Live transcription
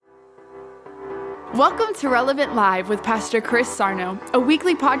Welcome to Relevant Live with Pastor Chris Sarno, a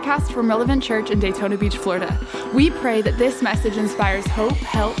weekly podcast from Relevant Church in Daytona Beach, Florida. We pray that this message inspires hope,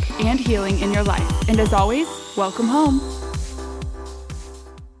 help, and healing in your life. And as always, welcome home.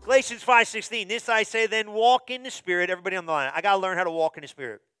 Galatians 5:16, this I say, then walk in the Spirit. Everybody on the line, I got to learn how to walk in the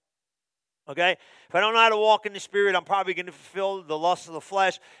Spirit. Okay? If I don't know how to walk in the Spirit, I'm probably going to fulfill the lust of the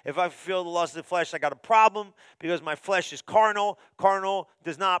flesh. If I fulfill the lust of the flesh, I got a problem because my flesh is carnal. Carnal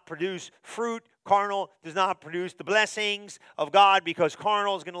does not produce fruit. Carnal does not produce the blessings of God because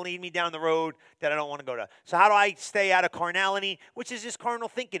carnal is going to lead me down the road that I don't want to go down. So how do I stay out of carnality, which is just carnal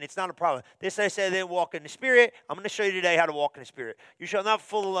thinking? It's not a problem. This I say, then walk in the Spirit. I'm going to show you today how to walk in the Spirit. You shall not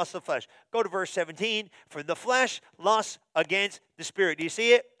fulfill the lust of the flesh. Go to verse 17. For the flesh lusts against the Spirit. Do you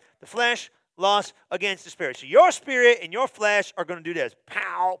see it? The flesh lusts against the Spirit. So your spirit and your flesh are going to do this.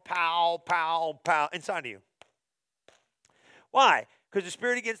 Pow, pow, pow, pow, inside of you. Why? Because the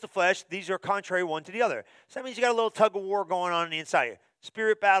spirit against the flesh, these are contrary one to the other. So that means you got a little tug of war going on the inside of you.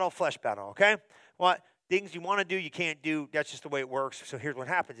 Spirit battle, flesh battle, okay? What things you want to do, you can't do. That's just the way it works. So here's what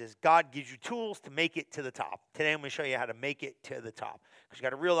happens is God gives you tools to make it to the top. Today I'm going to show you how to make it to the top. Because you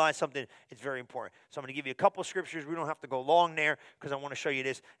got to realize something, it's very important. So I'm going to give you a couple of scriptures. We don't have to go long there because I want to show you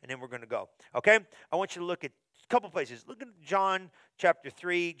this, and then we're going to go. Okay? I want you to look at a couple places. Look at John chapter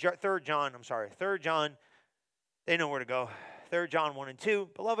 3, 3 John. They know where to go. 3 John 1 and 2.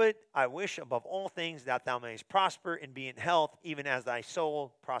 Beloved, I wish above all things that thou mayest prosper and be in health, even as thy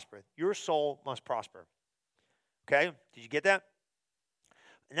soul prospereth. Your soul must prosper. Okay? Did you get that?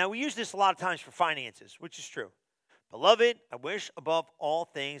 Now, we use this a lot of times for finances, which is true. Beloved, I wish above all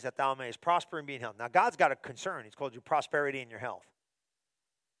things that thou mayest prosper and be in health. Now, God's got a concern. He's called you prosperity in your health.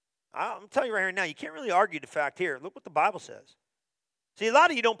 I'm telling you right here now, you can't really argue the fact here. Look what the Bible says. See, a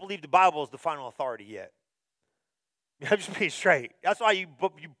lot of you don't believe the Bible is the final authority yet. I'm just being straight. That's why you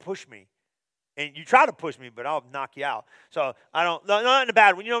push me. And you try to push me, but I'll knock you out. So I don't, not in a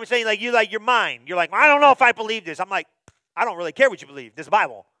bad one. You know what I'm saying? Like, you're mine. You're like, I don't know if I believe this. I'm like, I don't really care what you believe. This is the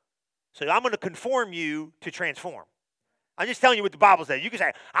Bible. So I'm going to conform you to transform. I'm just telling you what the Bible says. You can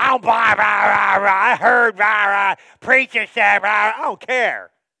say, I don't believe, I heard, preacher said, I don't care.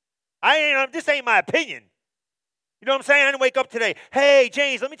 This ain't my opinion. You know what I'm saying? I didn't wake up today, hey,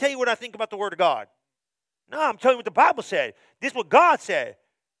 James, let me tell you what I think about the Word of God. No, I'm telling you what the Bible said. This is what God said.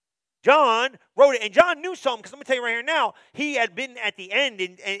 John wrote it, and John knew something, because let me tell you right here now, he had been at the end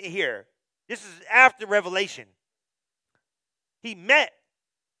in here. This is after Revelation. He met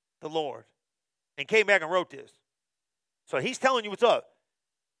the Lord and came back and wrote this. So he's telling you what's up.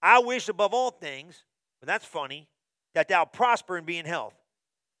 I wish above all things, but that's funny, that thou prosper and be in health.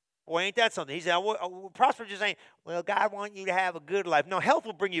 Boy, ain't that something? He said, prosper just ain't, well, God wants you to have a good life. No, health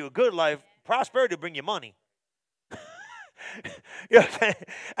will bring you a good life. Prosperity will bring you money. You know what I'm saying?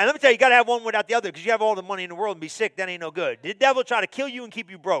 And let me tell you, you got to have one without the other, because you have all the money in the world and be sick, that ain't no good. The devil try to kill you and keep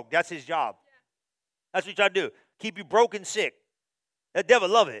you broke. That's his job. That's what he try to do. Keep you broke and sick. That devil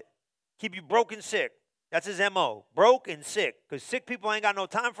love it. Keep you broke and sick. That's his M.O. Broke and sick. Because sick people ain't got no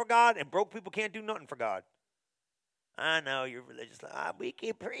time for God, and broke people can't do nothing for God. I know you're religious. We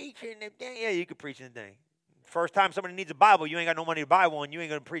keep preaching the thing. Yeah, you can preach the thing. First time somebody needs a Bible, you ain't got no money to buy one. You ain't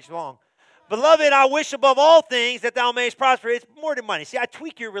going to preach long. Beloved, I wish above all things that thou mayest prosper. It's more than money. See, I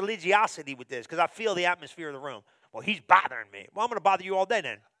tweak your religiosity with this because I feel the atmosphere of the room. Well, he's bothering me. Well, I'm going to bother you all day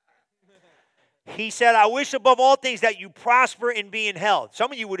then. He said, I wish above all things that you prosper and be in health.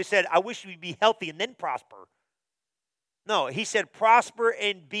 Some of you would have said, I wish you'd be healthy and then prosper. No, he said prosper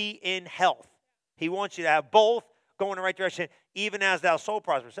and be in health. He wants you to have both, go in the right direction, even as thou soul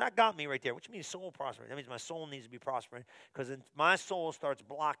prospers. So that got me right there. What do you mean soul prospering? That means my soul needs to be prospering, because if my soul starts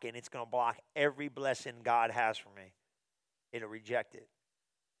blocking, it's going to block every blessing God has for me. It'll reject it.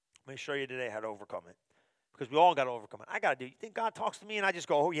 Let me show you today how to overcome it, because we all got to overcome it. I got to do it. You think God talks to me and I just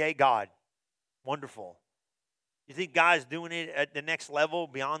go, oh, yay, God. Wonderful. You think God's doing it at the next level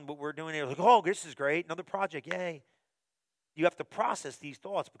beyond what we're doing here? Like, oh, this is great. Another project, yay. You have to process these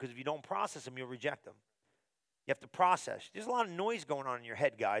thoughts, because if you don't process them, you'll reject them. You have to process. There's a lot of noise going on in your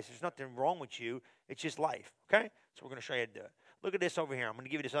head, guys. There's nothing wrong with you. It's just life, okay? So we're going to show you how to do it. Look at this over here. I'm going to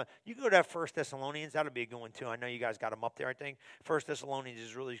give you this. You can go to that 1 Thessalonians. That'll be a good one, too. I know you guys got them up there, I think. 1 Thessalonians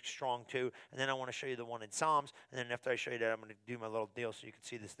is really strong, too. And then I want to show you the one in Psalms. And then after I show you that, I'm going to do my little deal so you can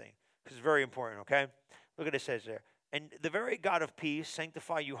see this thing. Because it's very important, okay? Look at it says there. And the very God of peace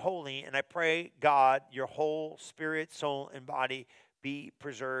sanctify you wholly. And I pray, God, your whole spirit, soul, and body be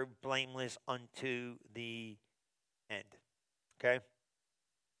preserved blameless unto the end. Okay?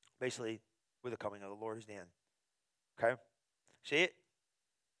 Basically, with the coming of the Lord is the end. Okay? See it?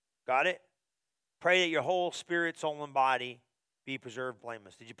 Got it? Pray that your whole spirit, soul, and body be preserved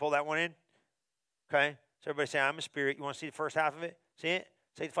blameless. Did you pull that one in? Okay? So everybody say, I'm a spirit. You want to see the first half of it? See it?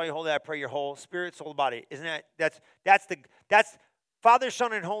 Sanctify your whole day, I pray your whole spirit, soul, body. Isn't that's Father,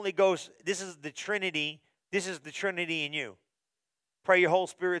 Son, and Holy Ghost. This is the Trinity. This is the Trinity in you. Pray your whole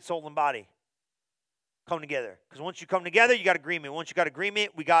spirit, soul, and body. Come together. Because once you come together, you got agreement. Once you got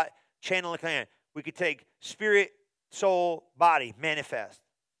agreement, we got channel of command. We could take spirit, soul, body, manifest.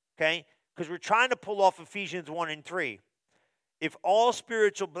 Okay? Because we're trying to pull off Ephesians 1 and 3. If all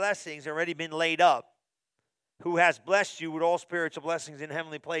spiritual blessings have already been laid up, who has blessed you with all spiritual blessings in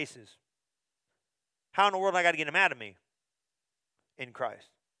heavenly places? How in the world I got to get them out of me? In Christ.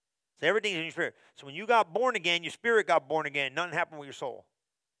 So everything's in your spirit. So when you got born again, your spirit got born again. Nothing happened with your soul.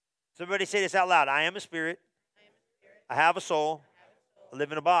 So everybody say this out loud. I am a spirit. I have a soul. I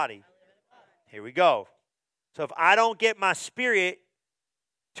live in a body. Here we go. So if I don't get my spirit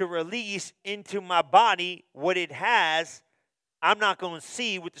to release into my body what it has, I'm not going to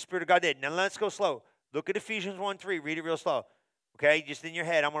see what the Spirit of God did. Now let's go slow. Look at Ephesians 1:3. Read it real slow. Okay, just in your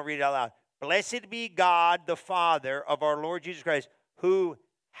head. I'm going to read it out loud. Blessed be God, the Father of our Lord Jesus Christ, who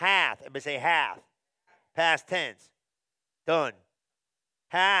hath, everybody say hath, past tense, done,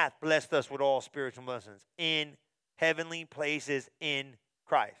 hath blessed us with all spiritual blessings in heavenly places in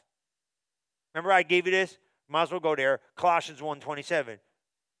Christ. Remember I gave you this? Might as well go there. Colossians 1:27.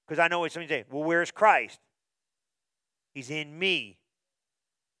 Because I know what somebody's saying. Well, where's Christ? He's in me.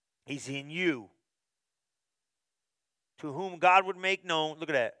 He's in you. To whom God would make known, look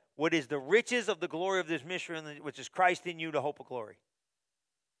at that, what is the riches of the glory of this mystery, which is Christ in you, the hope of glory.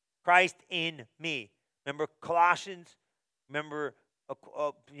 Christ in me. Remember Colossians? Remember,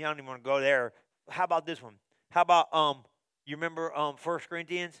 you don't even want to go there. How about this one? How about, you remember 1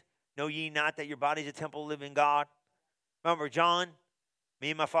 Corinthians? Know ye not that your body is a temple of the living God? Remember John?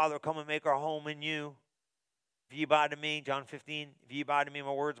 Me and my Father will come and make our home in you. If ye abide in me, John 15, if ye abide in me,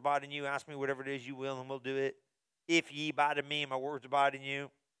 my words abide in you. Ask me whatever it is you will, and we'll do it. If ye abide in me, and my words abide in you.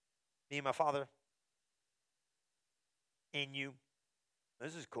 Me and my Father in you.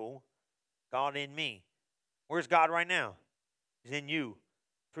 This is cool. God in me. Where's God right now? He's in you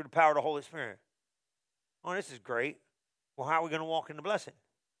through the power of the Holy Spirit. Oh, this is great. Well, how are we going to walk in the blessing?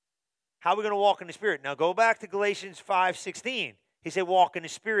 How are we going to walk in the Spirit? Now go back to Galatians 5:16. He said, walk in the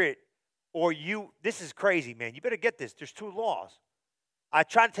Spirit, or you. This is crazy, man. You better get this. There's two laws. I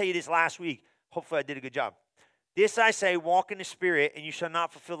tried to tell you this last week. Hopefully I did a good job. This I say, walk in the Spirit, and you shall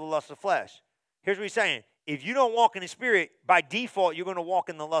not fulfill the lust of the flesh. Here's what he's saying. If you don't walk in the Spirit, by default, you're going to walk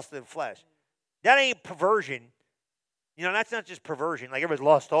in the lust of the flesh. That ain't perversion. You know, that's not just perversion. Like everybody's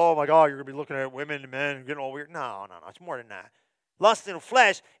lust. Oh, my God, you're going to be looking at women and men and getting all weird. No. It's more than that. Lust in the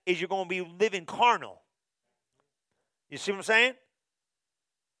flesh is you're going to be living carnal. You see what I'm saying?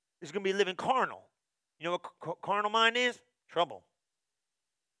 It's going to be living carnal. You know what carnal mind is? Trouble.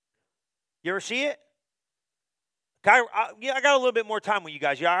 You ever see it? I got a little bit more time with you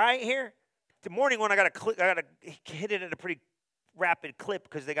guys. You all right here? The morning one, I got to hit it at a pretty rapid clip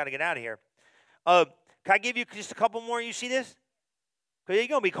because they got to get out of here. Can I give you just a couple more? You see this? Because you're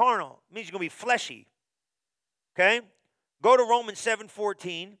going to be carnal. It means you're going to be fleshy. Okay? Go to Romans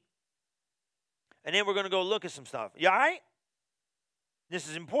 7:14. And then we're going to go look at some stuff. You all right? This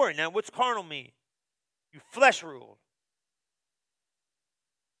is important. Now, what's carnal mean? You flesh ruled.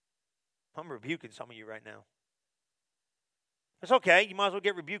 I'm rebuking some of you right now. It's okay. You might as well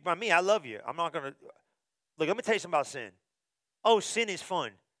get rebuked by me. I love you. I'm not going to. Look, let me tell you something about sin. Oh, sin is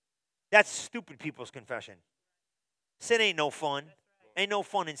fun. That's stupid people's confession. Sin ain't no fun. Ain't no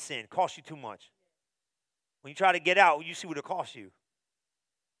fun in sin. Costs you too much. When you try to get out, you see what it costs you.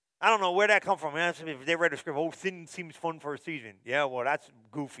 I don't know where that come from. If they read the script, oh, sin seems fun for a season. Yeah, well, that's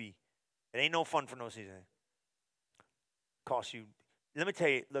goofy. It ain't no fun for no season. Costs you. Let me tell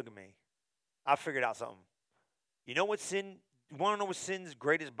you, look at me. I figured out something. You know what sin, you want to know what sin's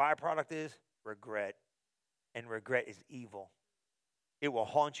greatest byproduct is? Regret. And regret is evil. It will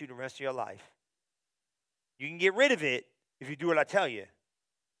haunt you the rest of your life. You can get rid of it if you do what I tell you.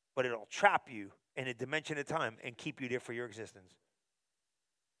 But it'll trap you in a dimension of time and keep you there for your existence.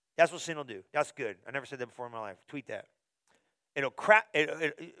 That's what sin will do. That's good. I never said that before in my life. Tweet that.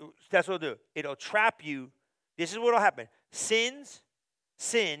 That's what it'll do. It'll trap you. This is what will happen. Sin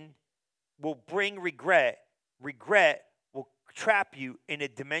will bring regret. Regret will trap you in a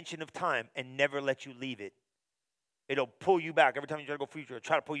dimension of time and never let you leave it. It'll pull you back. Every time you try to go future, it'll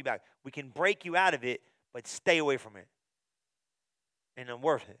try to pull you back. We can break you out of it, but stay away from it. And it's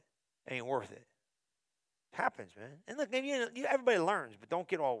worth it. It ain't worth it. It happens, man. And look, everybody learns, but don't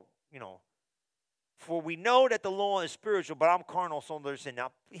get all, For we know that the law is spiritual, but I'm carnal, so there's sin.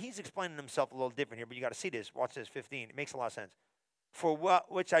 Now, he's explaining himself a little different here, but you got to see this. Watch this, 15. It makes a lot of sense. For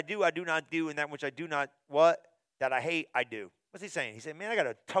which I do not do, and that which I do not, what? That I hate, I do. What's he saying? He said, man, I got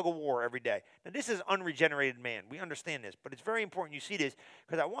a tug of war every day. Now, this is unregenerated man. We understand this, but it's very important you see this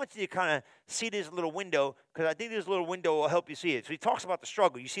because I want you to kind of see this little window because I think this little window will help you see it. So he talks about the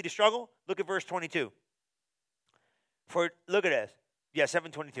struggle. You see the struggle? Look at verse 22. Look at this. Yeah,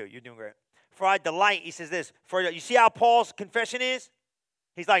 7:22. You're doing great. For I delight, he says this. You see how Paul's confession is?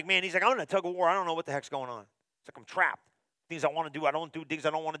 He's like, I'm in a tug of war. I don't know what the heck's going on. It's like I'm trapped. Things I want to do, I don't do. Things I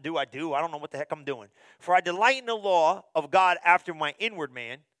don't want to do, I do. I don't know what the heck I'm doing. For I delight in the law of God after my inward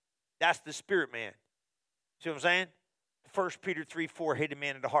man. That's the spirit man. See what I'm saying? 1 Peter 3:4, hidden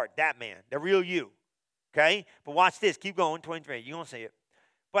man of the heart. That man, the real you. Okay? But watch this. Keep going, 23. You're going to see it.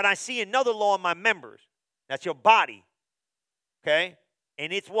 But I see another law in my members. That's your body. Okay?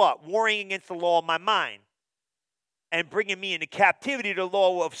 And it's what? Warring against the law of my mind. And bringing me into captivity to the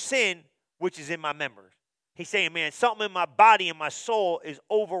law of sin, which is in my members. He's saying, man, something in my body and my soul is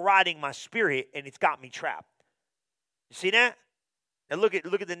overriding my spirit, and it's got me trapped. You see that? Now look at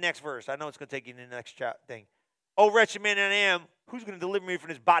the next verse. I know it's going to take you to the next thing. Oh, wretched man that I am, who's going to deliver me from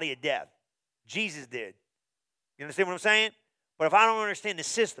this body of death? Jesus did. You understand what I'm saying? But if I don't understand the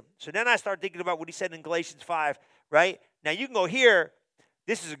system, so then I start thinking about what he said in Galatians 5, right? Now you can go here.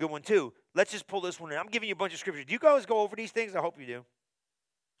 This is a good one too. Let's just pull this one in. I'm giving you a bunch of scriptures. Do you guys go over these things? I hope you do.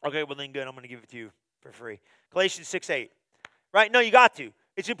 Okay, well then good. I'm going to give it to you for free. Galatians 6:8. Right? No, you got to.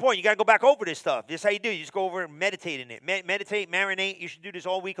 It's important. You got to go back over this stuff. This is how you do. You just go over and meditate in it. Meditate, marinate. You should do this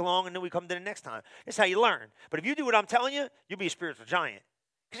all week long, and then we come to the next time. This is how you learn. But if you do what I'm telling you, you'll be a spiritual giant.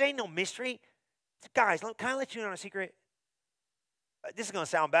 Because there ain't no mystery. Guys, can I let you in on a secret? This is going to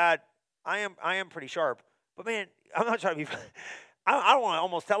sound bad. I am pretty sharp. But, man, I'm not trying to be I don't want to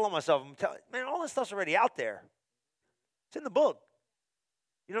almost tell on myself. Man, all this stuff's already out there. It's in the book.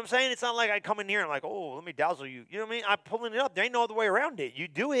 You know what I'm saying? It's not like I come in here and like, oh, let me dazzle you. You know what I mean? I'm pulling it up. There ain't no other way around it. You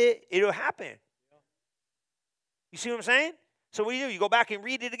do it, it'll happen. You see what I'm saying? So what do? You go back and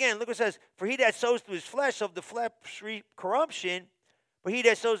read it again. Look what it says. For he that sows to his flesh of the flesh reap corruption, but he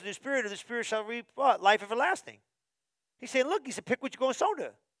that sows to the spirit of the spirit shall reap what? Life everlasting. He said, look, he said, pick what you're going to sow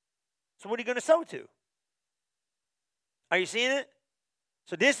to. So what are you going to sow to? Are you seeing it?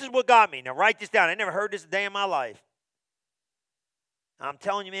 So this is what got me. Now write this down. I never heard this a day in my life. I'm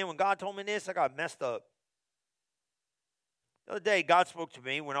telling you, man, when God told me this, I got messed up. The other day, God spoke to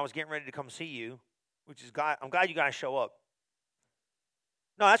me when I was getting ready to come see you, which is God. I'm glad you guys show up.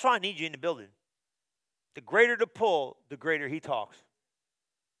 No, that's why I need you in the building. The greater the pull, the greater he talks.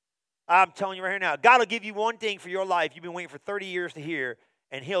 I'm telling you right here now, God will give you one thing for your life you've been waiting for 30 years to hear,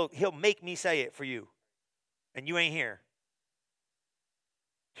 and he'll make me say it for you. And you ain't here.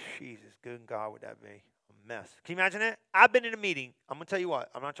 Jesus, good God would that be? Mess. Can you imagine that? I've been in a meeting. I'm going to tell you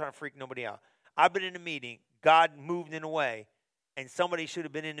what. I'm not trying to freak nobody out. I've been in a meeting. God moved in a way, and somebody should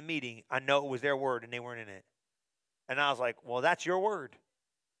have been in the meeting. I know it was their word, and they weren't in it. And I was like, well, that's your word.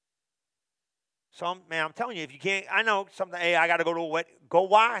 So, man, I'm telling you, if you can't, I know something. Hey, I got to go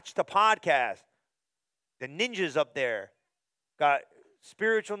watch the podcast. The ninjas up there. Got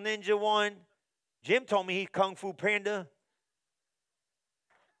Spiritual Ninja one. Jim told me he's Kung Fu Panda.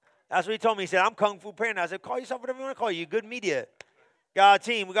 That's what he told me. He said, I'm Kung Fu Panda. I said, call yourself whatever you want to call you. Good media. Got a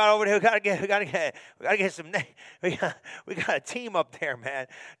team. We got over there. We got to get some. We got a team up there, man.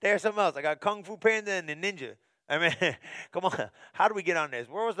 There's something else. I got Kung Fu Panda and the Ninja. I mean, come on. How do we get on this?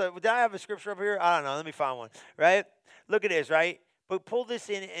 Did I have a scripture up here? I don't know. Let me find one. Right? Look at this, right? But pull this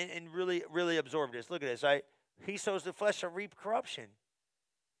in and really, really absorb this. Look at this, right? He sows the flesh shall reap corruption.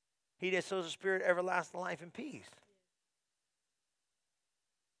 He that sows the spirit, everlasting life and peace.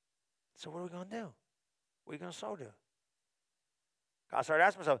 So what are we going to do? What are you going to sow to? I started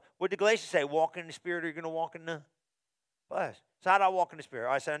asking myself, what did Galatians say? Walk in the spirit or you're going to walk in the flesh? So how do I walk in the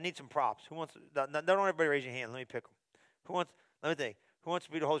spirit? I said, I need some props. Who wants? Don't everybody raise your hand. Let me pick them. Let me think. Who wants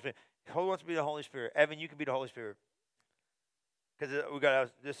to be the Holy Spirit? Who wants to be the Holy Spirit? Evan, you can be the Holy Spirit.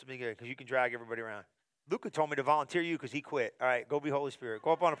 Because this will be good because you can drag everybody around. Luca told me to volunteer you because he quit. All right, go be Holy Spirit.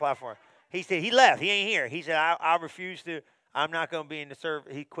 Go up on the platform. He said, he left. He ain't here. He said, I refuse to. I'm not going to be in the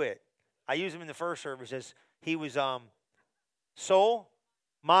service. He quit. I used him in the first service as he was soul,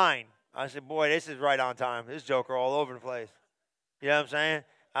 mind. I said, boy, this is right on time. This joker all over the place. You know what I'm saying?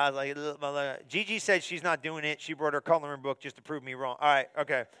 I was like, Gigi said she's not doing it. She brought her coloring book just to prove me wrong. All right,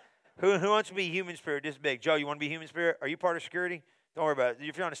 okay. Who wants to be human spirit this big? Joe, you want to be human spirit? Are you part of security? Don't worry about it.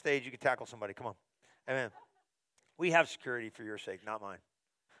 If you're on the stage, you can tackle somebody. Come on. Amen. We have security for your sake, not mine.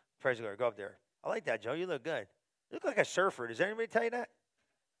 Praise the Lord. Go up there. I like that, Joe. You look good. You look like a surfer. Does anybody tell you that?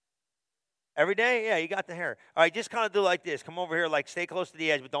 Every day? Yeah, you got the hair. All right, just kind of do like this. Come over here, like stay close to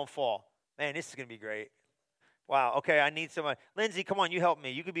the edge, but don't fall. Man, this is going to be great. Wow. Okay, I need somebody. Lindsay, come on, you help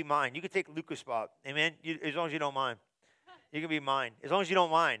me. You could be mine. You could take Lucas' spot. Amen. As long as you don't mind. You can be mine. As long as you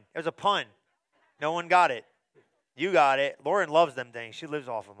don't mind. It was a pun. No one got it. You got it. Lauren loves them things. She lives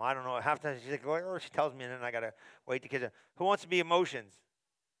off them. I don't know. Half the time she's like, oh, she tells me, and then I got to wait to kids. Who wants to be emotions?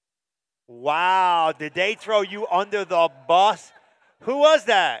 Wow. Did they throw you under the bus? Who was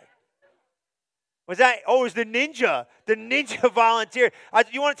that? Was that? Oh, it was the ninja. The ninja volunteer.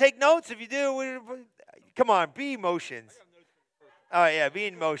 You want to take notes? If you do, come on. Be emotions. All right, yeah. Be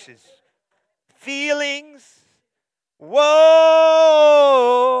emotions. Feelings. Whoa.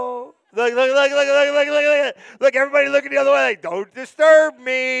 Look, everybody looking the other way. Like, don't disturb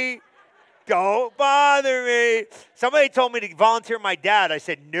me. Don't bother me. Somebody told me to volunteer my dad. I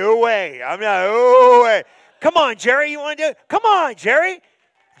said, no way. I'm not, no way. Come on, Jerry, you want to do it? Come on, Jerry.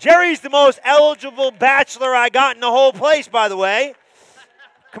 Jerry's the most eligible bachelor I got in the whole place, by the way.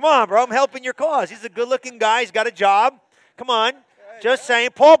 Come on, bro. I'm helping your cause. He's a good-looking guy. He's got a job. Come on. Just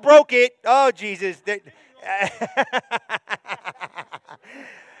saying. Paul broke it. Oh, Jesus.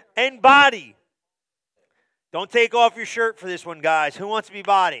 And body. Don't take off your shirt for this one, guys. Who wants to be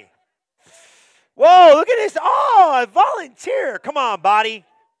body? Whoa, look at this. Oh, a volunteer. Come on, body.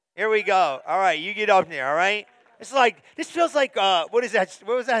 Here we go. All right, you get up there, all right? This feels like, what is that?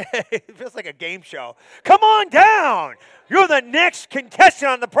 What was that? It feels like a game show. Come on down. You're the next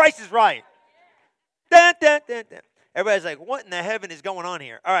contestant on The Price is Right. Dun, dun, dun, dun. Everybody's like, what in the heaven is going on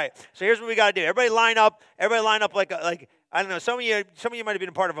here? All right, so here's what we got to do. Everybody line up like I don't know. Some of you might have been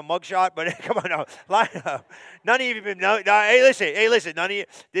a part of a mugshot, but come on, no, line up. None of you have been. No, hey, listen. None of you.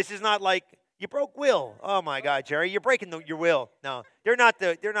 This is not like you broke will. Oh my God, Jerry, you're breaking your will. No, they're not.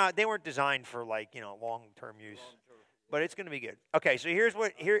 They weren't designed for long-term use. But it's going to be good. Okay, so here's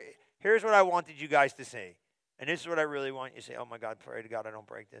what I wanted you guys to see, and this is what I really want you to say. Oh my God, pray to God I don't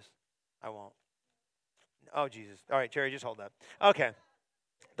break this. I won't. Oh, Jesus. All right, Jerry, just hold that. Okay.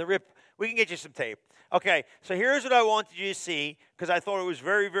 We can get you some tape. Okay, so here's what I wanted you to see, because I thought it was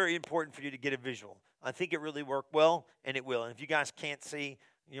very, very important for you to get a visual. I think it really worked well, and it will. And if you guys can't see,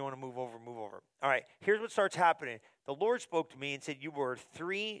 you want to move over. All right, here's what starts happening. The Lord spoke to me and said, you were a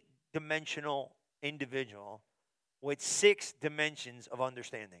three-dimensional individual with 6 dimensions of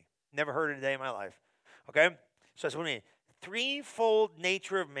understanding. Never heard it a day in my life. Okay? So that's what I mean. Threefold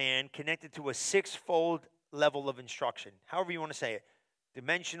nature of man connected to a 6-fold level of instruction. However you want to say it.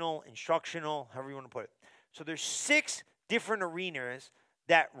 Dimensional, instructional, however you want to put it. So there's 6 different arenas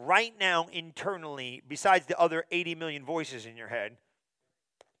that right now internally, besides the other 80 million voices in your head,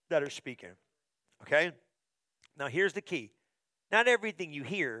 that are speaking. Okay? Now here's the key. Not everything you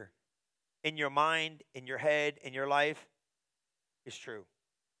hear in your mind, in your head, in your life is true.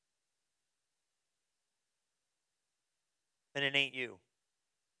 And it ain't you.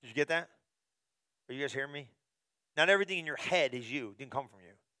 Did you get that? Are you guys hearing me? Not everything in your head is you. It didn't come from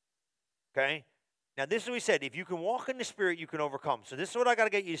you. Okay? Now, this is what we said. If you can walk in the Spirit, you can overcome. So this is what I got to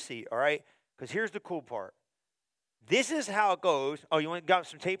get you to see, all right? Because here's the cool part. This is how it goes. Oh, got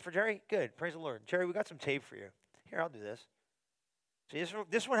some tape for Jerry? Good. Praise the Lord. Jerry, we got some tape for you. Here, I'll do this. See,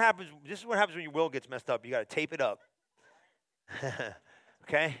 this is what happens when your will gets messed up. You got to tape it up.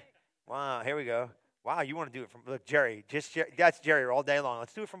 Okay? Wow, here we go. Wow, you want to do it from, look, Jerry, that's Jerry all day long.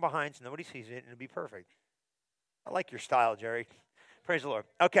 Let's do it from behind so nobody sees it, and it'll be perfect. I like your style, Jerry. Praise the Lord.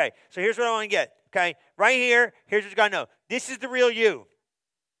 Okay, so here's what I want to get. Okay, right here, here's what you got to know. This is the real you.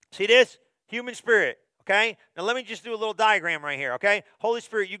 See this? Human spirit. Okay, now let me just do a little diagram right here. Okay, Holy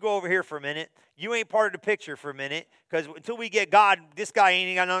Spirit, you go over here for a minute. You ain't part of the picture for a minute, because until we get God, this guy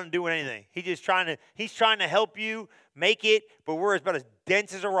ain't got nothing to do with anything. He's trying to help you make it, but we're about as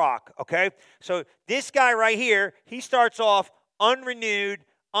dense as a rock. Okay, so this guy right here, he starts off unrenewed,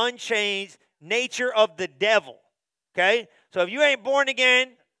 unchanged, nature of the devil. Okay, so if you ain't born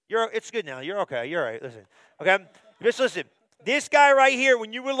again, it's good now. You're okay. You're all right. Listen. Okay, just listen. This guy right here,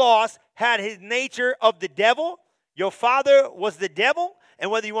 when you were lost, had his nature of the devil. Your father was the devil. And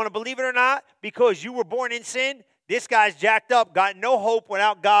whether you want to believe it or not, because you were born in sin, this guy's jacked up, got no hope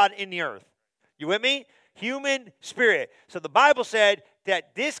without God in the earth. You with me? Human spirit. So the Bible said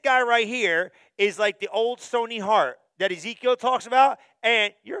that this guy right here is like the old stony heart that Ezekiel talks about.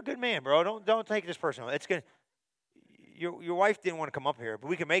 And you're a good man, bro. Don't take this personal. It's good. Your wife didn't want to come up here, but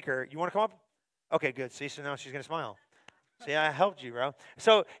we can make her. You want to come up? Okay, good. See, so now she's going to smile. See, I helped you, bro.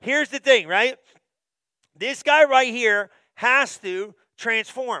 So here's the thing, right? This guy right here has to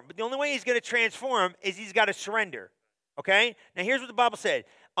transform. But the only way he's going to transform is he's got to surrender. Okay? Now here's what the Bible said.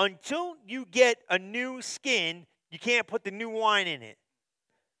 Until you get a new skin, you can't put the new wine in it.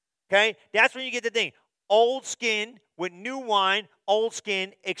 Okay? That's when you get the thing. Old skin with new wine, old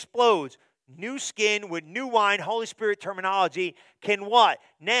skin explodes. new skin with new wine, Holy Spirit terminology, can what?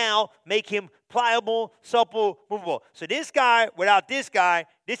 Now make him pliable, supple, movable. So this guy, without this guy,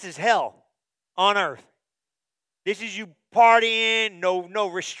 this is hell on earth. This is you partying, no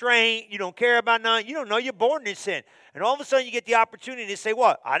restraint. You don't care about nothing. You don't know you're born in sin. And all of a sudden you get the opportunity to say,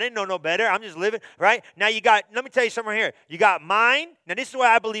 what? I didn't know no better. I'm just living, right? Now you got, let me tell you something right here. You got mind. Now this is the way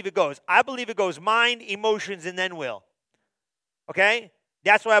I believe it goes. I believe it goes mind, emotions, and then will. Okay?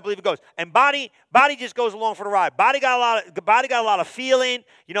 That's why I believe it goes. And body just goes along for the ride. Body got a lot of feeling,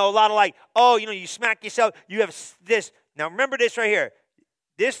 a lot of like, you smack yourself. You have this. Now remember this right here.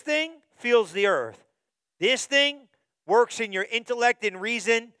 This thing feels the earth. This thing works in your intellect and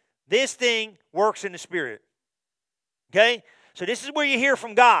reason. This thing works in the spirit. Okay? So this is where you hear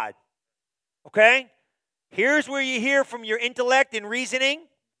from God. Okay? Here's where you hear from your intellect and reasoning.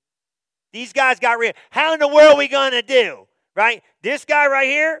 These guys got real. How in the world are we going to do? Right? This guy right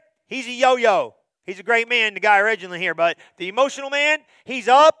here, he's a yo-yo. He's a great man, the guy originally here. But the emotional man, he's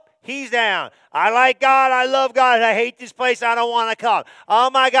up, he's down. I like God. I love God. I hate this place. I don't want to come. Oh,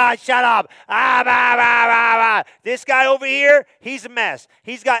 my God, shut up. This guy over here, he's a mess.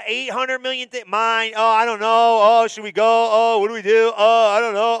 He's got 800 million things. Mine, I don't know. Oh, should we go? Oh, what do we do? Oh, I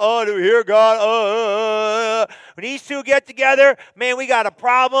don't know. Oh, do we hear God? When these two get together, man, we got a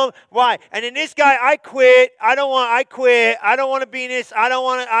problem. Why? And then this guy, I quit. I quit. I don't want to be in this. I don't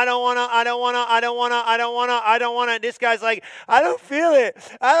want to. This guy's like, I don't feel it.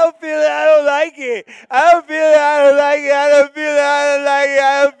 I don't like it. I don't feel it. I don't like it. I don't feel it. I don't like it.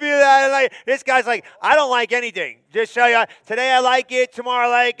 I don't feel it. I don't like it. This guy's like, I don't like anything. Just show you. Today I like it. Tomorrow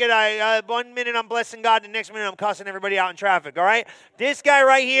I like it. 1 minute I'm blessing God. The next minute I'm cussing everybody out in traffic. All right? This guy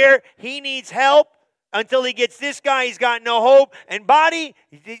right here, he needs help. Until he gets this guy, he's got no hope. And body,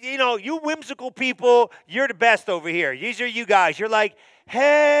 you whimsical people, you're the best over here. These are you guys. You're like,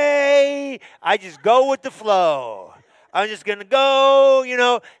 hey, I just go with the flow. I'm just going to go,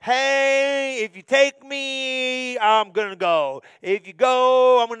 hey, if you take me, I'm going to go. If you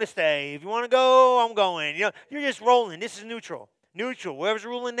go, I'm going to stay. If you want to go, I'm going. You're just rolling. This is neutral. Neutral. Whoever's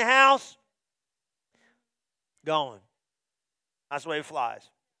ruling the house, going. That's the way it flies.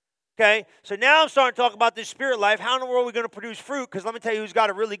 Okay, so now I'm starting to talk about this spirit life. How in the world are we going to produce fruit? Because let me tell you who's got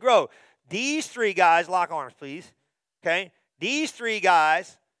to really grow. These three guys, lock arms, please. Okay, these three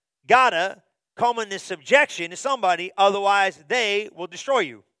guys got to come into subjection to somebody, otherwise they will destroy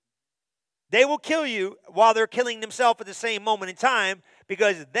you. They will kill you while they're killing themselves at the same moment in time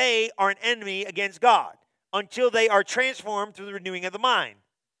because they are an enemy against God until they are transformed through the renewing of the mind.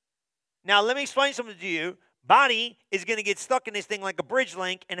 Now, let me explain something to you. Body is going to get stuck in this thing like a bridge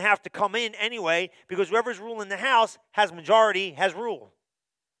link and have to come in anyway because whoever's ruling the house has majority, has rule.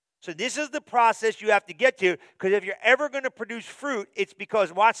 So this is the process you have to get to because if you're ever going to produce fruit, it's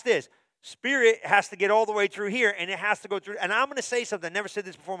because, watch this, spirit has to get all the way through here and it has to go through. And I'm going to say something. I never said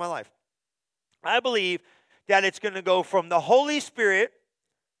this before in my life. I believe that it's going to go from the Holy Spirit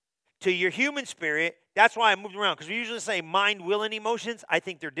to your human spirit. That's why I moved around because we usually say mind, will, and emotions. I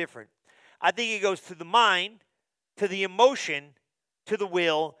think they're different. I think it goes to the mind, to the emotion, to the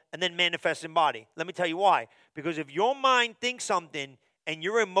will, and then manifests in body. Let me tell you why. Because if your mind thinks something and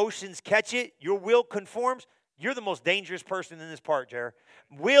your emotions catch it, your will conforms, you're the most dangerous person in this part, Jared.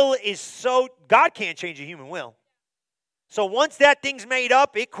 Will is so, God can't change a human will. So once that thing's made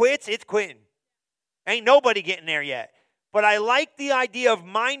up, it quits, it's quitting. Ain't nobody getting there yet. But I like the idea of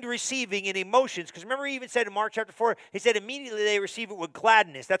mind receiving and emotions. Because remember he even said in Mark chapter 4, he said immediately they receive it with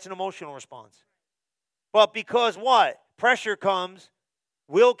gladness. That's an emotional response. But because what? Pressure comes,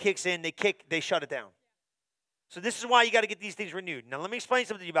 will kicks in, they shut it down. So this is why you got to get these things renewed. Now let me explain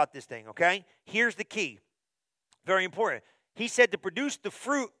something about this thing, okay? Here's the key. Very important. He said to produce the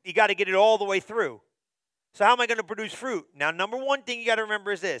fruit, you got to get it all the way through. So how am I going to produce fruit? Now number one thing you got to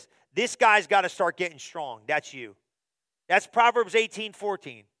remember is this. This guy's got to start getting strong. That's you. That's Proverbs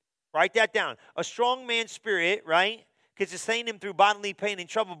 18:14. Write that down. A strong man's spirit, right, can sustain him through bodily pain and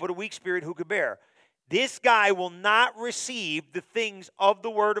trouble, but a weak spirit who could bear. This guy will not receive the things of the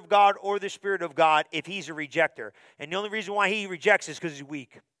Word of God or the Spirit of God if he's a rejecter. And the only reason why he rejects is because he's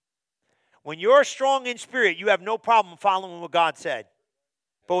weak. When you're strong in spirit, you have no problem following what God said.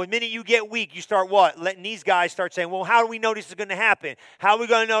 But the minute you get weak, you start what? Letting these guys start saying, well, how do we know this is going to happen? How are we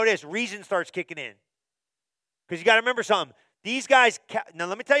going to know this? Reason starts kicking in. Because you got to remember something. These guys, now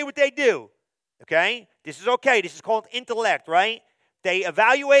let me tell you what they do. Okay? This is okay. This is called intellect, right? They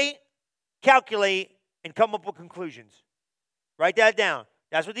evaluate, calculate, and come up with conclusions. Write that down.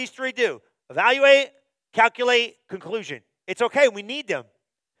 That's what these three do. Evaluate, calculate, conclusion. It's okay. We need them.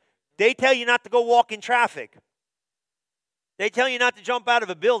 They tell you not to go walk in traffic. They tell you not to jump out of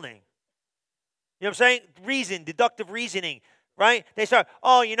a building. You know what I'm saying? Reason, deductive reasoning, right? They start,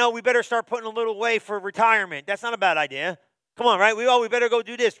 we better start putting a little away for retirement. That's not a bad idea. Come on, right? We better go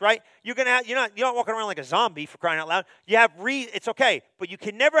do this, right? You're not walking around like a zombie, for crying out loud. You have it's okay, but you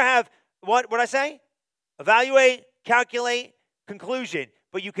can never have what I say? Evaluate, calculate, conclusion.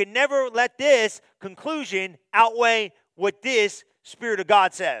 But you can never let this conclusion outweigh what this Spirit of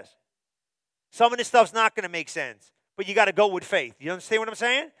God says. Some of this stuff's not going to make sense, but you got to go with faith. You understand what I'm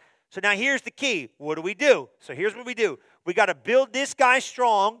saying? So now here's the key. What do we do? So here's what we do. We got to build this guy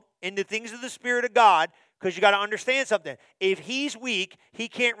strong in the things of the Spirit of God, because you got to understand something. If he's weak, he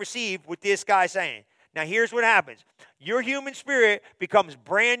can't receive what this guy's saying. Now here's what happens. Your human spirit becomes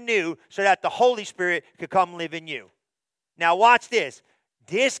brand new so that the Holy Spirit could come live in you. Now watch this.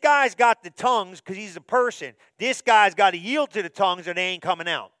 This guy's got the tongues because he's a person. This guy's got to yield to the tongues or they ain't coming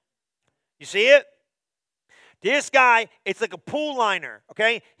out. You see it? This guy, it's like a pool liner,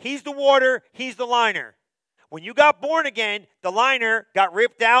 okay? He's the water, he's the liner. When you got born again, the liner got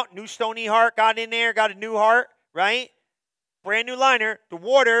ripped out, new stony heart got in there, got a new heart, right? Brand new liner, the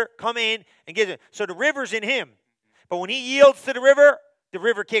water come in and gives it. So the river's in him. But when he yields to the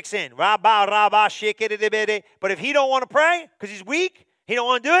river kicks in. But if he don't want to pray because he's weak, he don't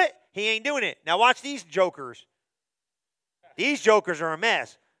want to do it, he ain't doing it. Now watch these jokers. These jokers are a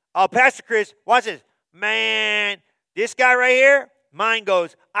mess. Pastor Chris, watch this. Man, this guy right here, mine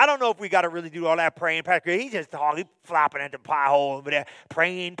goes, I don't know if we got to really do all that praying. Pastor Chris, he's just talking, flopping at the pie hole over there,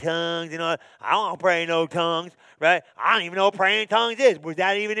 praying tongues. I don't pray no tongues, right? I don't even know what praying tongues is. Was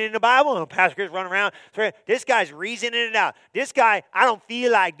that even in the Bible? And Pastor Chris running around. This guy's reasoning it out. This guy, I don't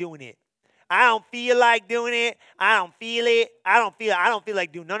feel like doing it. I don't feel like doing it. I don't feel it. I don't feel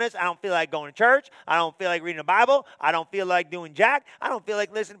like doing none of this. I don't feel like going to church. I don't feel like reading the Bible. I don't feel like doing jack. I don't feel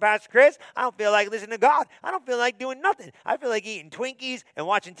like listening to Pastor Chris. I don't feel like listening to God. I don't feel like doing nothing. I feel like eating Twinkies and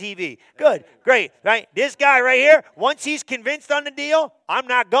watching TV. Good. Great. Right? This guy right here, once he's convinced on the deal, I'm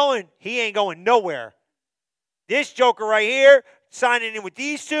not going. He ain't going nowhere. This joker right here, signing in with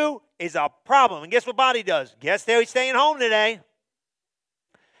these two, is a problem. And guess what Body does? Guess they're staying home today.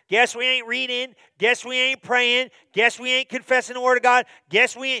 Guess we ain't reading. Guess we ain't praying. Guess we ain't confessing the word of God.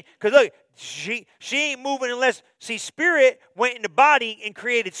 Guess we ain't. Because look, she ain't moving unless, spirit went in the body and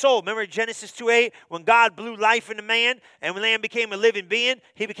created soul. Remember Genesis 2:8, when God blew life into man and when man became a living being,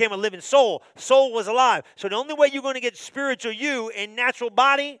 he became a living soul. Soul was alive. So the only way you're going to get spiritual you in natural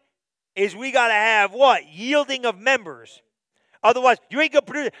body is we got to have what? Yielding of members. Otherwise, you ain't going to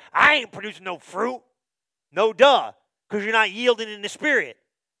produce. I ain't producing no fruit. No duh. Because you're not yielding in the spirit.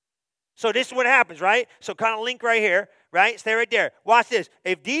 So this is what happens, right? So kind of link right here, right? Stay right there. Watch this.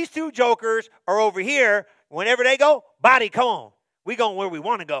 If these two jokers are over here, whenever they go, Body, come on. We going where we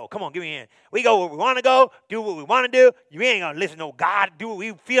want to go. Come on, give me a hand. We go where we want to go, do what we want to do. You ain't going to listen to God, do what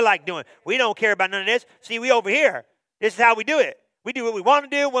we feel like doing. We don't care about none of this. See, we over here. This is how we do it. We do what we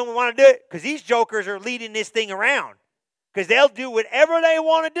want to do when we want to do it, because these jokers are leading this thing around. Because they'll do whatever they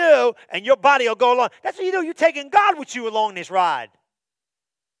want to do, and your body will go along. That's what you do. You're taking God with you along this ride.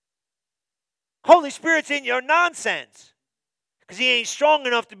 Holy Spirit's in your nonsense because he ain't strong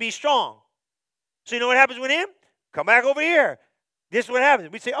enough to be strong. So you know what happens with him? Come back over here. This is what happens.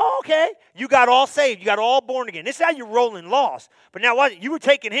 We say, oh, okay, you got all saved. You got all born again. This is how you're rolling lost. But now what? You were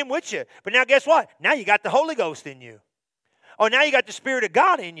taking him with you. But now guess what? Now you got the Holy Ghost in you. Oh, now you got the Spirit of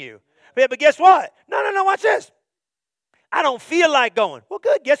God in you. But guess what? No, watch this. I don't feel like going. Well,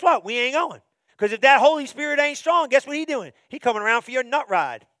 good. Guess what? We ain't going. Because if that Holy Spirit ain't strong, guess what he doing? He coming around for your nut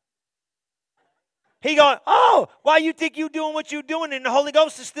ride. He going, oh, why you think you doing what you doing and the Holy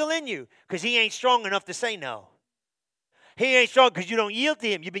Ghost is still in you? Because he ain't strong enough to say no. He ain't strong because you don't yield to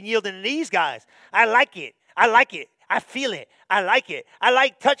him. You've been yielding to these guys. I like it. I like it. I feel it. I like it. I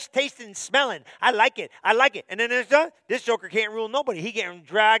like touch, tasting, and smelling. I like it. I like it. And then there's this joker can't rule nobody. He getting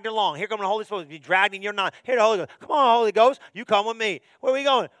dragged along. Here comes the Holy Spirit. Be dragged in your non. Here the Holy Ghost. Come on, Holy Ghost. You come with me. Where are we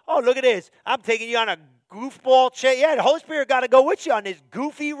going? Oh, look at this. I'm taking you on a goofball chase. Yeah, the Holy Spirit got to go with you on this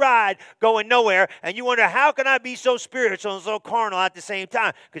goofy ride going nowhere. And you wonder, how can I be so spiritual and so carnal at the same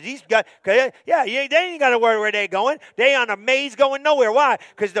time? Because these guys, they ain't got to worry where they're going. They on a maze going nowhere. Why?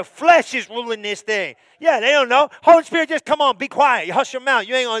 Because the flesh is ruling this thing. Yeah, they don't know. Holy Spirit, just come on, be quiet. You hush your mouth.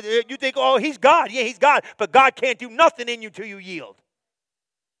 You ain't gonna, you think, oh, he's God. Yeah, he's God. But God can't do nothing in you till you yield.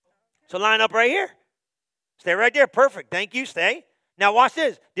 So line up right here. Stay right there. Perfect. Thank you. Stay. Now watch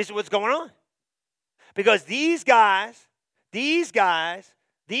this. This is what's going on. Because these guys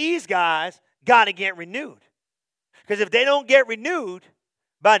got to get renewed. Because if they don't get renewed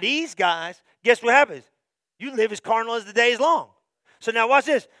by these guys, guess what happens? You live as carnal as the day is long. So now watch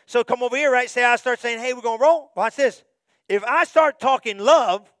this. So come over here, right? Say I start saying, hey, we're going to roll. Watch this. If I start talking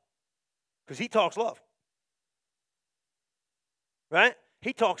love, because he talks love. Right?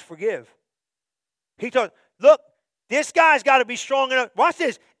 He talks forgive. He talks, look, this guy's got to be strong enough. Watch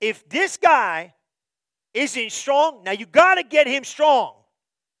this. If this guy isn't strong, now you got to get him strong.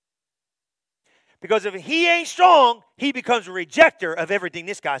 Because if he ain't strong, he becomes a rejecter of everything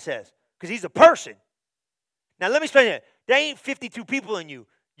this guy says. Because he's a person. Now let me explain it. There ain't 52 people in you.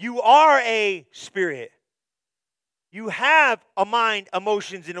 You are a spirit. You have a mind,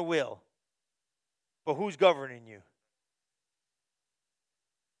 emotions, and a will. But who's governing you?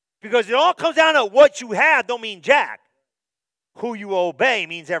 Because it all comes down to what you have don't mean jack. Who you obey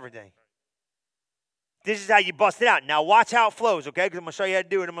means everything. This is how you bust it out. Now watch how it flows, okay? Because I'm going to show you how to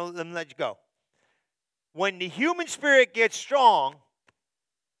do it. I'm going to let you go. When the human spirit gets strong,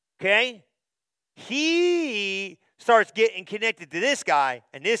 okay, he starts getting connected to this guy.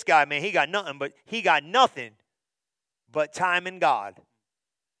 And this guy, man, he got nothing but time in God.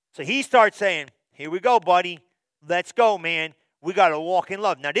 So he starts saying, here we go, buddy. Let's go, man. We got to walk in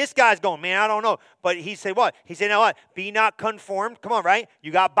love. Now, this guy's going, man, I don't know. But he said what? He said, now what? Be not conformed. Come on, right?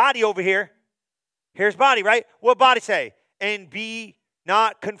 You got body over here. Here's body, right? What body say? And be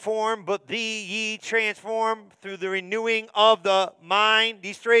not conformed, but be ye transformed through the renewing of the mind.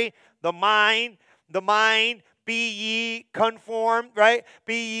 These three, the mind, be ye conformed, right?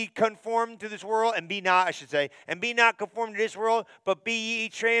 Be ye conformed to this world, and be not, I should say, and be not conformed to this world, but be ye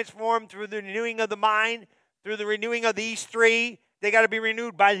transformed through the renewing of the mind. Through the renewing of these three, they got to be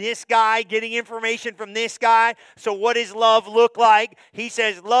renewed by this guy, getting information from this guy. So what does love look like? He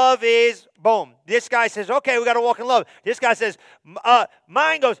says love is, boom. This guy says, okay, we got to walk in love. This guy says,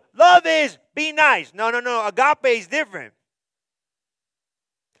 mine goes, love is, be nice. No. Agape is different.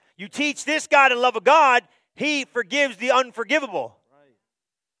 You teach this guy to love a God, he forgives the unforgivable. Right.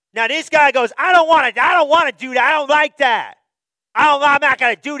 Now this guy goes, I don't want to do that. I don't like that. I'm not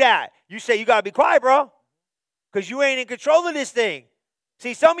going to do that. You say, you got to be quiet, bro. Because you ain't in control of this thing.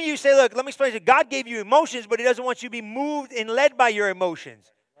 See, some of you say, look, let me explain it. God gave you emotions, but he doesn't want you to be moved and led by your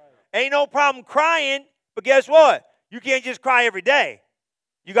emotions. Right. Ain't no problem crying, but guess what? You can't just cry every day.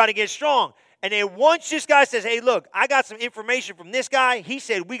 You got to get strong. And then once this guy says, hey, look, I got some information from this guy. He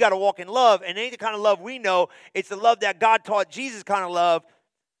said we got to walk in love. And it ain't the kind of love we know. It's the love that God taught Jesus kind of love.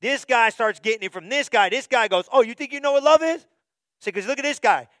 This guy starts getting it from this guy. This guy goes, oh, you think you know what love is? See, because look at this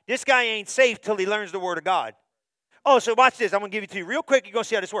guy. This guy ain't safe till he learns the word of God. Oh, so watch this. I'm going to give it to you real quick. You're going to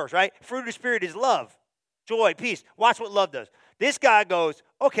see how this works, right? Fruit of the Spirit is love, joy, peace. Watch what love does. This guy goes,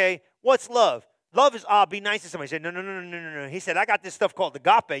 okay, what's love? Love is, be nice to somebody. He said, no. He said, I got this stuff called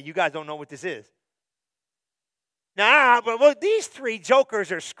agape. You guys don't know what this is. Nah, but these three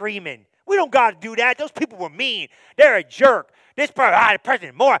jokers are screaming. We don't got to do that. Those people were mean. They're a jerk. This person, the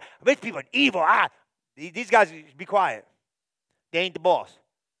president more. These people are evil. These guys, be quiet. They ain't the boss.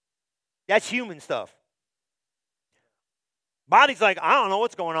 That's human stuff. Body's like, I don't know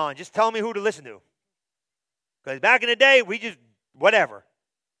what's going on. Just tell me who to listen to. Because back in the day, we just, whatever.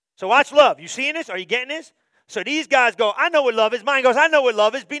 So watch love. You seeing this? Are you getting this? So these guys go, I know what love is. Mine goes, I know what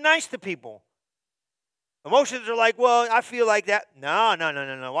love is. Be nice to people. Emotions are like, well, I feel like that.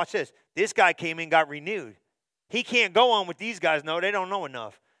 No. Watch this. This guy came in, got renewed. He can't go on with these guys. No, they don't know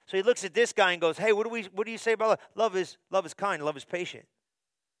enough. So he looks at this guy and goes, hey, what do you say about love? Love is kind. Love is patient.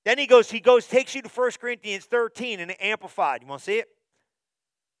 Then he goes, takes you to 1 Corinthians 13 in the Amplified. You want to see it?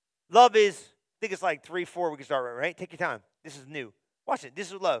 Love is, I think it's like 3-4 we can start right? Take your time. This is new. Watch it.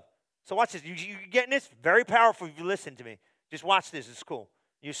 This is love. So watch this. You getting this? Very powerful if you listen to me. Just watch this. It's cool.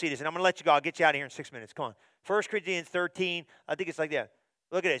 You see this. And I'm going to let you go. I'll get you out of here in 6 minutes. Come on. 1 Corinthians 13. I think it's like that.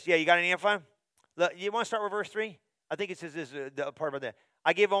 Look at this. Yeah, you got an Amplified? Look, you want to start with verse 3? I think it says this, the part about that.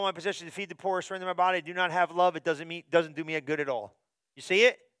 I give all my possessions to feed the poor, surrender my body. I do not have love. It doesn't do me a good at all. You see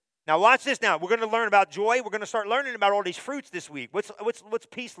it? Now watch this now. We're going to learn about joy. We're going to start learning about all these fruits this week. What's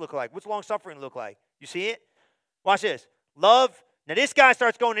peace look like? What's long-suffering look like? You see it? Watch this. Love. Now this guy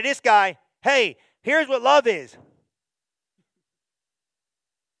starts going to this guy, hey, here's what love is.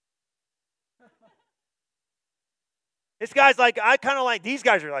 This guy's like, I kind of like, these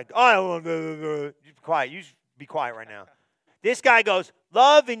guys are like, oh, be quiet. You be quiet right now. This guy goes,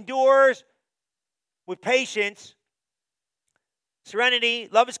 love endures with patience. Serenity,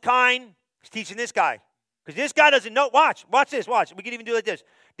 love is kind. He's teaching this guy. Because this guy doesn't know. Watch this. We can even do it like this.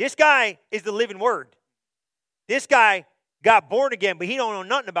 This guy is the living word. This guy got born again, but he don't know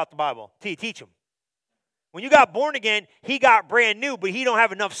nothing about the Bible until you teach him. When you got born again, he got brand new, but he don't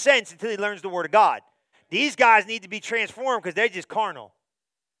have enough sense until he learns the word of God. These guys need to be transformed because they're just carnal.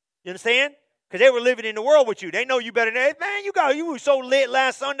 You understand? Because they were living in the world with you. They know you better than that. Man, you were so lit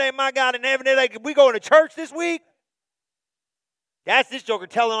last Sunday, my God, in heaven. They're like, we going to church this week? That's this joker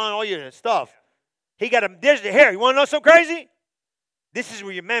telling on all your stuff. He got a, there's the hair. You want to know something crazy? This is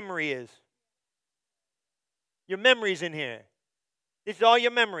where your memory is. Your memory's in here. This is all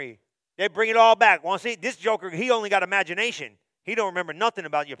your memory. They bring it all back. Want to see? This joker, he only got imagination. He don't remember nothing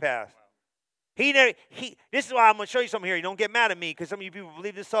about your past. This is why I'm going to show you something here. You don't get mad at me because some of you people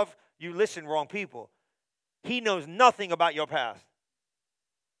believe this stuff. You listen to wrong people. He knows nothing about your past.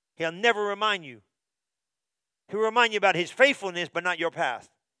 He'll never remind you. He'll remind you about his faithfulness, but not your past.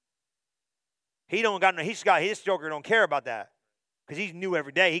 This joker don't care about that because he's new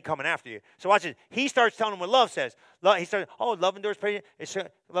every day. He's coming after you. So watch this. He starts telling him what love says. He starts, love endures patience.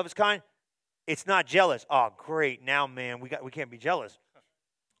 Love is kind. It's not jealous. Oh, great. Now, man, we can't be jealous.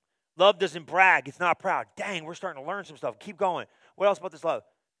 Love doesn't brag. It's not proud. Dang, we're starting to learn some stuff. Keep going. What else about this love?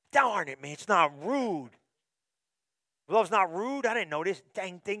 Darn it, man. It's not rude. Love's not rude. I didn't know this.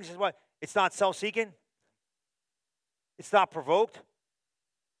 Dang, things is what? It's not self-seeking. It's not provoked.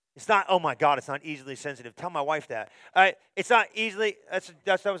 It's not, oh my God, it's not easily sensitive. Tell my wife that. It's not easily,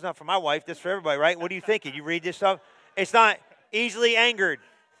 that was not for my wife. That's for everybody, right? What are you thinking? You read this stuff? It's not easily angered.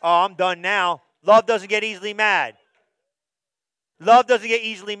 Oh, I'm done now. Love doesn't get easily mad. Love doesn't get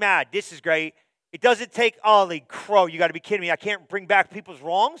easily mad. This is great. It doesn't take, holy crow, you got to be kidding me. I can't bring back people's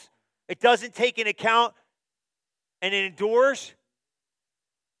wrongs. It doesn't take into account and it endures.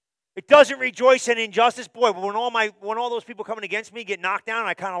 It doesn't rejoice in injustice. Boy, when all those people coming against me get knocked down,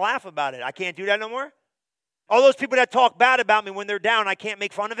 I kind of laugh about it. I can't do that no more. All those people that talk bad about me when they're down, I can't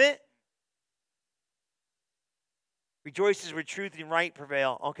make fun of it. Rejoices where truth and right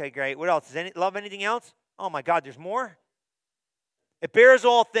prevail. Okay, great. What else? Does love anything else? Oh my God, there's more. It bears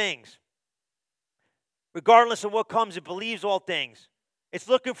all things. Regardless of what comes, it believes all things. It's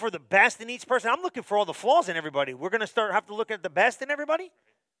looking for the best in each person. I'm looking for all the flaws in everybody. We're going to have to look at the best in everybody?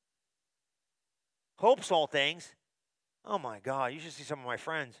 Hopes all things. Oh my God, you should see some of my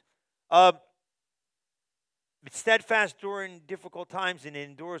friends. It's steadfast during difficult times and it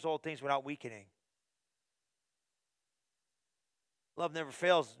endures all things without weakening. Love never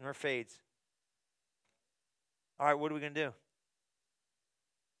fails nor fades. All right, what are we going to do?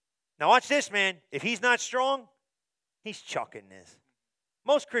 Now watch this, man. If he's not strong, he's chucking this.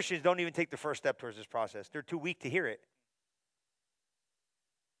 Most Christians don't even take the first step towards this process. They're too weak to hear it.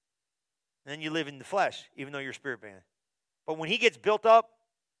 And then you live in the flesh, even though you're spirit man. But when he gets built up,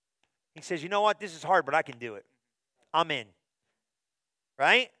 he says, you know what? This is hard, but I can do it. I'm in.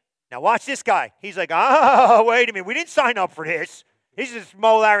 Right? Now watch this guy. He's like, wait a minute. We didn't sign up for this. This is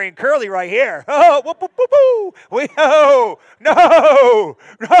Mo, Larry, and Curly right here. Oh, whoop, whoop, whoop, whoop.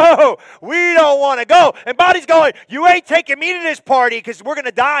 No. We don't want to go. And Body's going, you ain't taking me to this party because we're going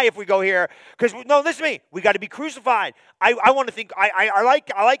to die if we go here. Because, no, listen to me. We got to be crucified. I want to think, I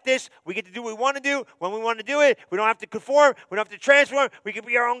like this. We get to do what we want to do when we want to do it. We don't have to conform. We don't have to transform. We can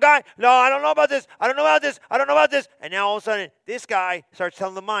be our own guy. No, I don't know about this. I don't know about this. I don't know about this. And now all of a sudden, this guy starts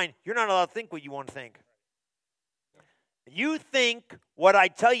telling the mind, you're not allowed to think what you want to think. You think what I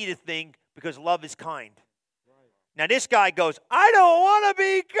tell you to think because love is kind. Now this guy goes, I don't want to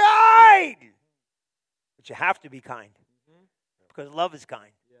be kind. But you have to be kind because love is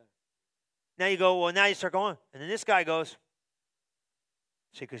kind. Now you go, well, now you start going. And then this guy goes,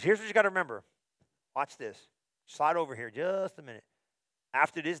 see, because here's what you got to remember. Watch this. Slide over here just a minute.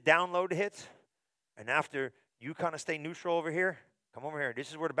 After this download hits, and after you kind of stay neutral over here, come over here. This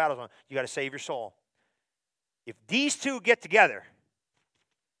is where the battle's on. You got to save your soul. If these two get together,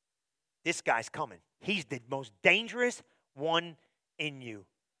 this guy's coming. He's the most dangerous one in you.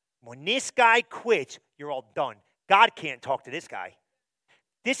 When this guy quits, you're all done. God can't talk to this guy.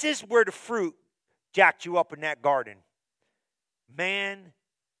 This is where the fruit jacked you up in that garden. Man,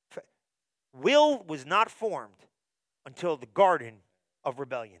 will was not formed until the garden of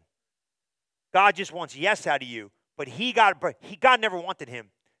rebellion. God just wants yes out of you, but God never wanted him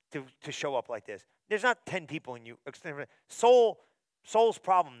to show up like this. There's not 10 people in you. Soul's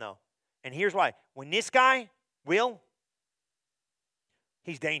problem, though. And here's why. When this guy, Will,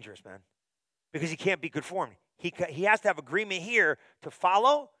 he's dangerous, man. Because he can't be conformed. He has to have agreement here to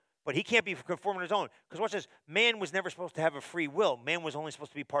follow, but he can't be conformed on his own. Because watch this. Man was never supposed to have a free will. Man was only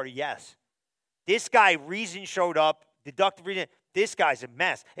supposed to be part of yes. This guy, reason showed up, deductive reason. This guy's a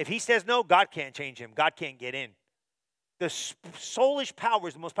mess. If he says no, God can't change him. God can't get in. The soulish power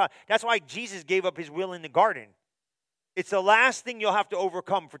is the most powerful. That's why Jesus gave up his will in the garden. It's the last thing you'll have to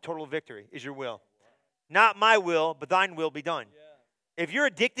overcome for total victory is your will. Not my will, but thine will be done. Yeah. If you're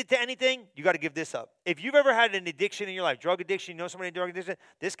addicted to anything, you got to give this up. If you've ever had an addiction in your life, drug addiction, you know somebody in drug addiction,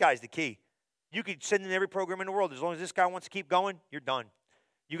 this guy's the key. You could send in every program in the world. As long as this guy wants to keep going, you're done.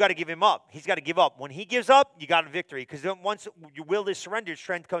 you got to give him up. He's got to give up. When he gives up, you got a victory. Because then once your will is surrendered,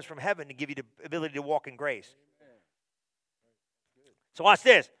 strength comes from heaven to give you the ability to walk in grace. So watch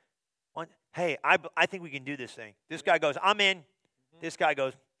this. Hey, I think we can do this thing. This guy goes, I'm in. This guy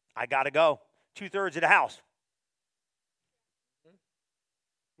goes, I got to go. 2/3 of the house.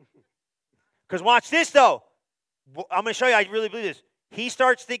 Because watch this, though. I'm going to show you, I really believe this. He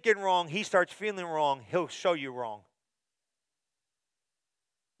starts thinking wrong. He starts feeling wrong. He'll show you wrong.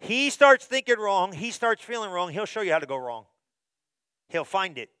 He starts thinking wrong. He starts feeling wrong. He'll show you how to go wrong. He'll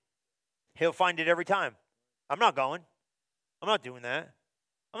find it. He'll find it every time. I'm not going. I'm not doing that.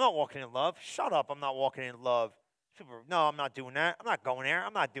 I'm not walking in love. Shut up. I'm not walking in love. No, I'm not doing that. I'm not going there.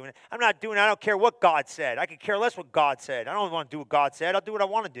 I'm not doing it. I'm not doing it. I don't care what God said. I could care less what God said. I don't want to do what God said. I'll do what I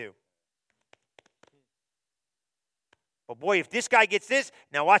want to do. But boy, if this guy gets this,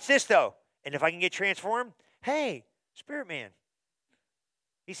 now watch this though. And if I can get transformed, hey, Spirit man.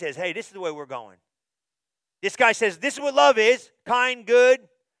 He says, hey, this is the way we're going. This guy says, this is what love is, kind, good.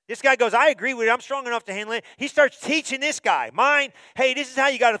 This guy goes, I agree with it. I'm strong enough to handle it. He starts teaching this guy. Mine, hey, this is how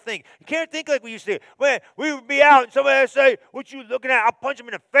you got to think. You can't think like we used to. When we would be out and somebody would say, what you looking at? I'll punch him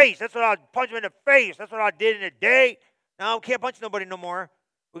in the face. That's what I'll punch him in the face. That's what I did in the day. Now, we can't punch nobody no more.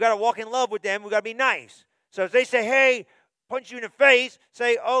 We got to walk in love with them. We got to be nice. So if they say, hey, punch you in the face,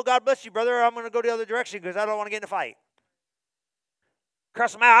 say, oh, God bless you, brother. I'm going to go the other direction because I don't want to get in a fight.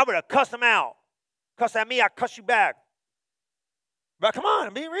 Cuss them out. I'm going to cuss them out. Cuss at me, I cuss you back. But come on,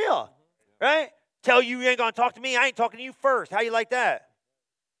 I'm being real. Right? Tell you ain't going to talk to me. I ain't talking to you first. How you like that?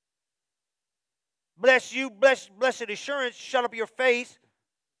 Bless you, blessed assurance. Shut up your face.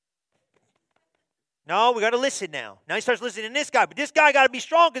 No, we got to listen now. Now he starts listening to this guy. But this guy got to be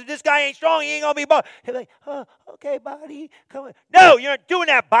strong because if this guy ain't strong, he ain't going to be bothered. He's like, oh, okay, buddy. Come on. No, you're not doing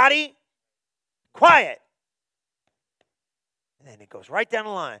that, buddy. Quiet. And then it goes right down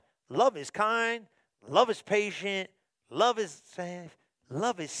the line. Love is kind. Love is patient. Love is safe.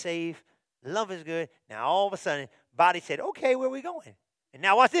 Love is safe. Love is good. Now, all of a sudden, body said, okay, where are we going? And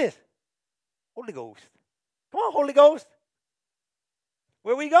now watch this. Holy Ghost. Come on, Holy Ghost.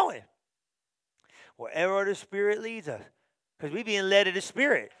 Where are we going? Wherever the Spirit leads us. Because we're being led of the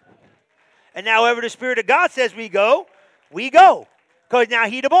Spirit. And now wherever the Spirit of God says we go, we go. Because now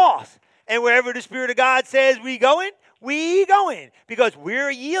he the boss. And wherever the Spirit of God says we going, we going. Because we're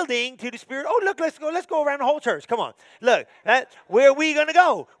yielding to the Spirit. Oh, look, let's go around the whole church. Come on. Look, where are we going to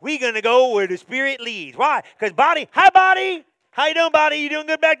go? We're going to go where the Spirit leads. Why? Because body, hi, body. How you doing, body? You doing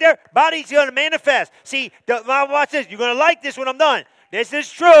good back there? Body's going to manifest. See, watch this. You're going to like this when I'm done. This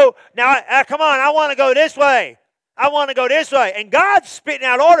is true. Now, come on. I want to go this way. I want to go this way. And God's spitting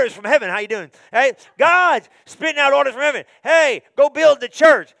out orders from heaven. How you doing? Hey, God's spitting out orders from heaven. Hey, go build the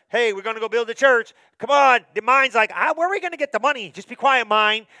church. Hey, we're going to go build the church. Come on. The mind's like, where are we going to get the money? Just be quiet,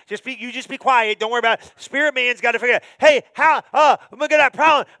 mind. You just be quiet. Don't worry about it. Spirit man's got to figure it out. Hey, look at that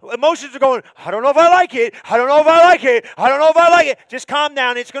problem. Emotions are going, I don't know if I like it. I don't know if I like it. I don't know if I like it. Just calm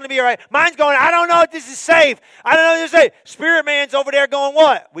down. It's going to be all right. Mind's going, I don't know if this is safe. I don't know if this is safe. Spirit man's over there going,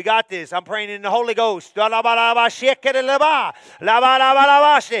 what? We got this. I'm praying in the Holy Ghost. I don't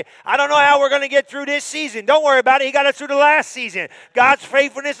know how we're going to get through this season. Don't worry about it. He got us through the last season. God's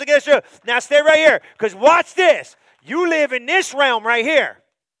faithfulness against you. Now stay right here. Because watch this. You live in this realm right here.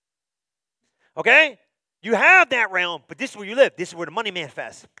 Okay? You have that realm, but this is where you live. This is where the money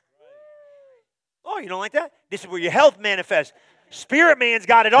manifests. Oh, you don't like that? This is where your health manifests. Spirit man's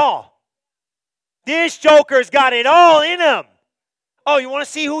got it all. This joker's got it all in him. Oh, you want to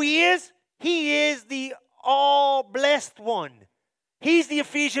see who he is? He is the all-blessed one. He's the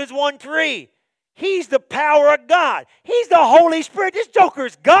Ephesians 1:3. He's the power of God. He's the Holy Spirit. This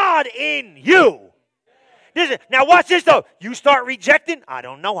joker's God in you. Now watch this though. You start rejecting. I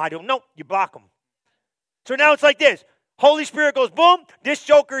don't know. You block them. So now it's like this. Holy Spirit goes boom. This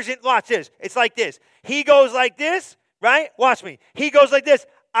joker's in. Watch this. It's like this. He goes like this, right? Watch me. He goes like this.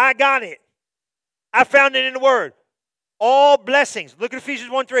 I got it. I found it in the Word. All blessings. Look at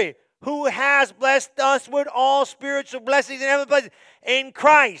Ephesians 1:3. Who has blessed us with all spiritual blessings in heavenly places in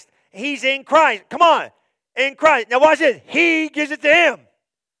Christ. He's in Christ. Come on. In Christ. Now watch this. He gives it to him.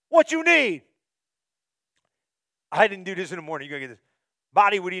 What you need. I didn't do this in the morning. You got to get this.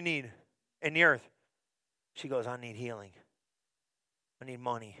 Body, what do you need in the earth? She goes, I need healing. I need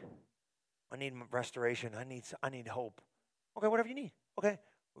money. I need restoration. I need hope. Okay, whatever you need. Okay,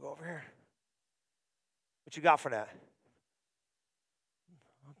 we'll go over here. What you got for that?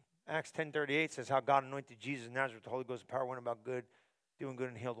 Acts 10:38 says how God anointed Jesus of Nazareth with the Holy Ghost and power, went about good, doing good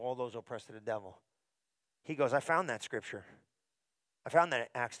and healed all those oppressed of the devil. He goes, I found that scripture. I found that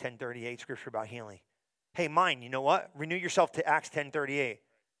Acts 10:38 scripture about healing. Hey, mind, you know what? Renew yourself to Acts 10:38.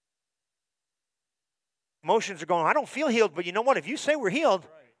 Emotions are going, I don't feel healed, but you know what? If you say we're healed,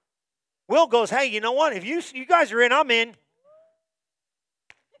 Will goes, hey, you know what? If you guys are in, I'm in.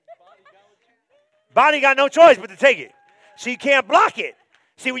 Body got no choice but to take it. So you can't block it.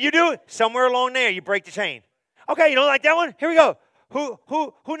 See what you do? Somewhere along there, you break the chain. Okay, you don't like that one? Here we go.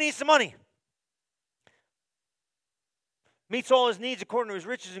 Who needs the money? Meets all his needs according to his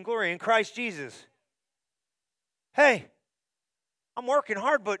riches and glory in Christ Jesus. Hey, I'm working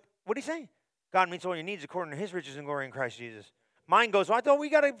hard, but what did he say? God meets all your needs according to his riches and glory in Christ Jesus. Mine goes, well, I thought we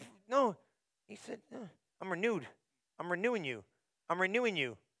got to, no. He said, no, I'm renewed. I'm renewing you. I'm renewing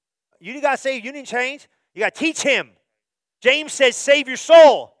you. You got to say you didn't change. You got to teach him. James says, save your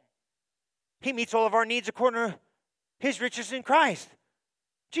soul. He meets all of our needs according to his riches in Christ.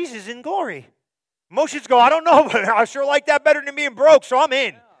 Jesus in glory. Emotions go, I don't know, but I sure like that better than being broke, so I'm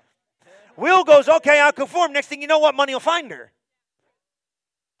in. Will goes, okay, I'll conform. Next thing you know, what? Money will find her.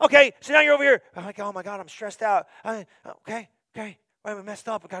 Okay, so now you're over here. I'm like, oh my God, I'm stressed out. Okay. Well, we messed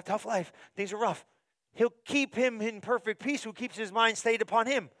up. We got a tough life. Things are rough. He'll keep him in perfect peace who keeps his mind stayed upon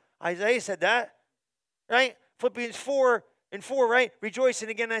him. Isaiah said that, right? Philippians 4:4, right? Rejoice, and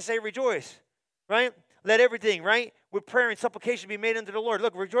again I say rejoice, right? Let everything, right, with prayer and supplication be made unto the Lord.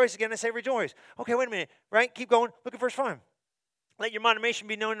 Look, rejoice again, I say rejoice. Okay, wait a minute, right? Keep going. Look at verse 5. Let your moderation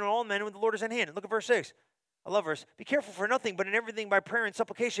be known to all men when the Lord is at hand. Look at verse 6. I love verse. Be careful for nothing, but in everything by prayer and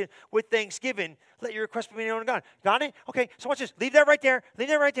supplication with thanksgiving, let your request be made known to God. Got it? Okay, so watch this. Leave that right there. Leave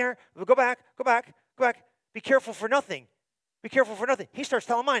that right there. Go back. Be careful for nothing. Be careful for nothing. He starts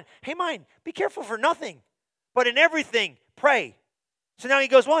telling mine, hey, mine, be careful for nothing, but in everything, pray. So now he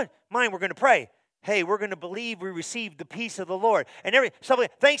goes, what? Mine, we're going to pray. Hey, we're going to believe we received the peace of the Lord. And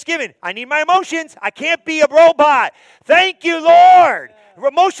Thanksgiving, I need my emotions. I can't be a robot. Thank you, Lord.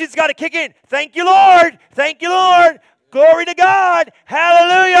 Emotions got to kick in. Thank you, Lord. Thank you, Lord. Glory to God.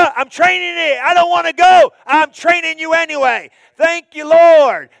 Hallelujah. I'm training it. I don't want to go. I'm training you anyway. Thank you,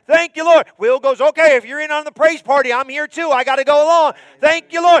 Lord. Thank you, Lord. Will goes, okay, if you're in on the praise party, I'm here too. I got to go along.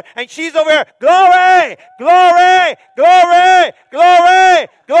 Thank you, Lord. And she's over here. Glory, glory, glory, glory,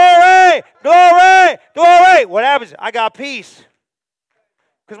 glory, glory, glory. What happens? I got peace.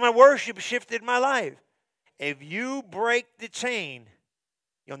 Because my worship shifted my life. If you break the chain,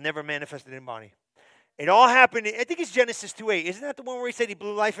 you'll never manifest it in body. It all happened, I think it's Genesis 2:8. Isn't that the one where he said he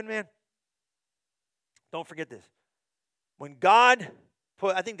blew life in man? Don't forget this. When God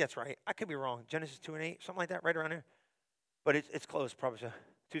put, I think that's right. I could be wrong. Genesis 2:8, something like that, right around there. But it's close, probably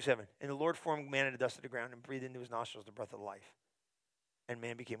 2:7. And the Lord formed man in the dust of the ground and breathed into his nostrils the breath of life. And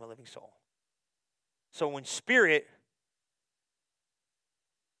man became a living soul. So when spirit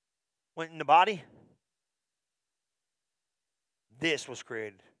went in the body, this was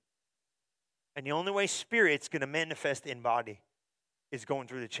created. And the only way spirit's going to manifest in body is going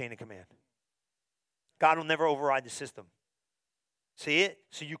through the chain of command. God will never override the system. See it?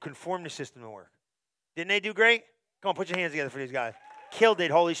 So you conform the system to work. Didn't they do great? Come on, put your hands together for these guys. Killed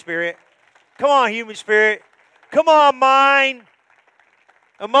it, Holy Spirit. Come on, human spirit. Come on, mind.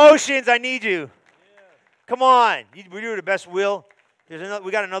 Emotions, I need you. Come on. We do the best will.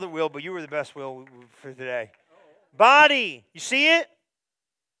 We got another will, but you were the best will for today. Body. You see it?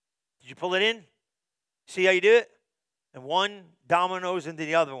 Did you pull it in? See how you do it? And one dominoes into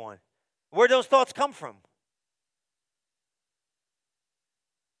the other one. Where'd those thoughts come from?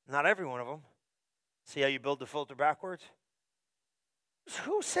 Not every one of them. See how you build the filter backwards?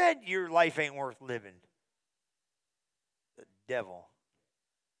 Who said your life ain't worth living? The devil.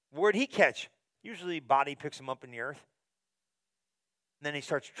 Where'd he catch? Usually body picks him up in the earth. And then he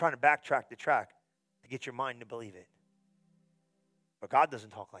starts trying to backtrack the track to get your mind to believe it. But God doesn't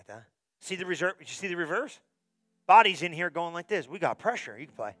talk like that. See the reserve? Did you see the reverse? Body's in here going like this. We got pressure. You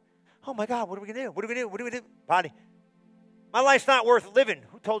can play. Oh my God, what are we going to do? What do we do? What do we do? Body. My life's not worth living.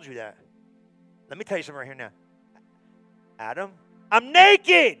 Who told you that? Let me tell you something right here now. Adam, I'm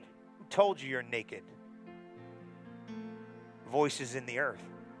naked. Who told you you're naked? Voices in the earth.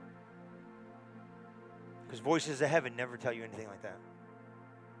 Because voices of heaven never tell you anything like that.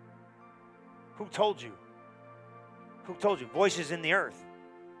 Who told you? Who told you? Voices in the earth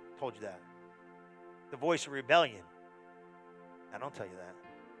told you that. The voice of rebellion. I don't tell you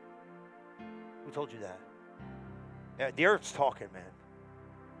that. Who told you that? Yeah, the earth's talking, man.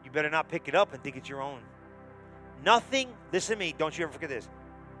 You better not pick it up and think it's your own. Nothing, listen to me, don't you ever forget this.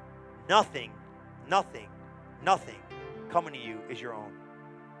 Nothing coming to you is your own.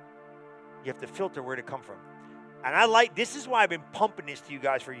 You have to filter where to come from. And this is why I've been pumping this to you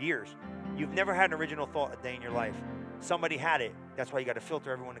guys for years. You've never had an original thought a day in your life. Somebody had it. That's why you got to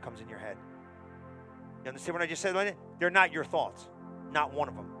filter everyone that comes in your head. You understand what I just said? They're not your thoughts. Not one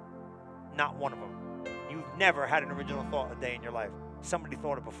of them. Not one of them. You've never had an original thought a day in your life. Somebody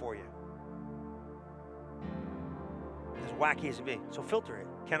thought it before you. As wacky as it be. So filter it.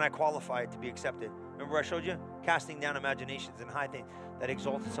 Can I qualify it to be accepted? Remember I showed you? Casting down imaginations and high things that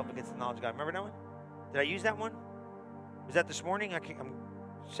exalts itself against the knowledge of God. Remember that one? Did I use that one? Was that this morning? I'm 2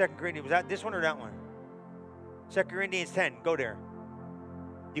 Corinthians. Was that this one or that one? 2 Corinthians 10. Go there.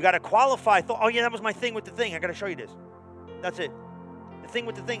 You got to qualify thought. Oh, yeah, that was my thing with the thing. I got to show you this. That's it. The thing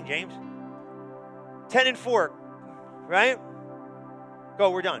with the thing, James. 10 and 4. Right? Go,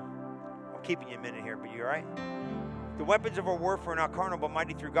 we're done. I'm keeping you a minute here, but you all right? The weapons of our warfare are not carnal, but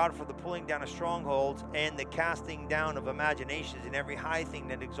mighty through God for the pulling down of strongholds and the casting down of imaginations and every high thing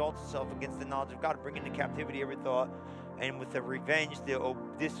that exalts itself against the knowledge of God, bringing into captivity every thought, and with the revenge,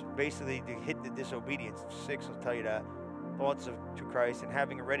 this basically to hit the disobedience. 6 will tell you that. Thoughts to Christ, and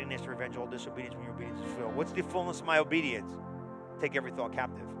having a readiness to revenge all disobedience when your obedience is fulfilled. What's the fullness of my obedience? Take every thought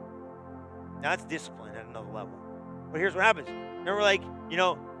captive. Now that's discipline at another level. But here's what happens. Remember, like,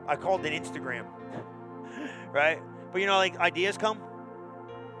 I called it Instagram, right? But like ideas come.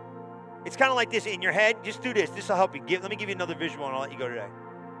 It's kind of like this in your head. Just do this. This will help you. Let me give you another visual and I'll let you go today.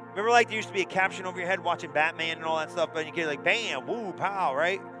 Remember, like, there used to be a caption over your head watching Batman and all that stuff, but you get like, bam, woo, pow,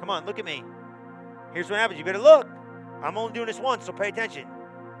 right? Come on, look at me. Here's what happens. You better look. I'm only doing this once, so pay attention.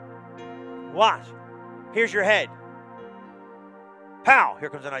 Watch. Here's your head. Pow, here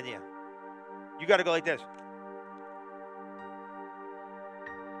comes an idea. You got to go like this.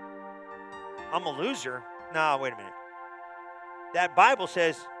 I'm a loser? Nah, wait a minute. That Bible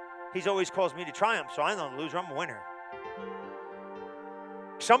says he's always calls me to triumph, so I'm not a loser, I'm a winner.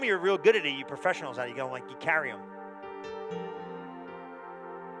 Some of you are real good at it, you professionals, how you go, like you carry them.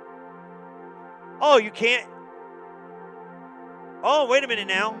 Oh, you can't? Oh, wait a minute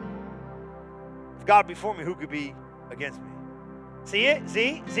now. If God be for me, who could be against me? See it?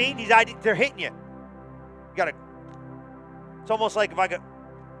 See? These ideas, they're hitting you. You gotta, it's almost like if I got,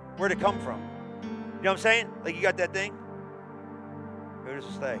 where'd it come from? You know what I'm saying? Like you got that thing? Where does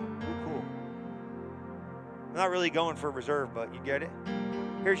it stay? Ooh, cool. I'm not really going for a reserve, but you get it?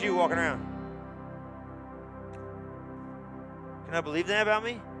 Here's you walking around. Can I believe that about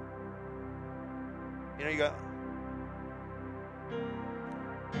me? You got,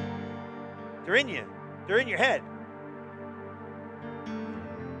 they're in you. They're in your head.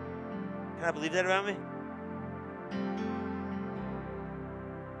 Can I believe that about me?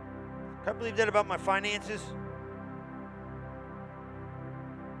 Can I believe that about my finances?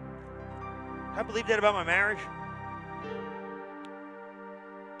 Can I believe that about my marriage?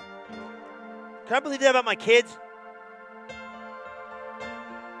 Can I believe that about my kids?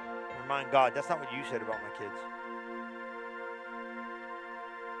 Remind God, that's not what you said about my kids.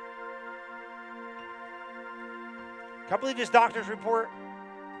 Can I believe this doctor's report?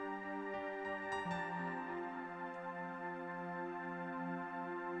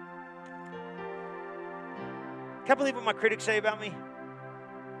 Can I believe what my critics say about me?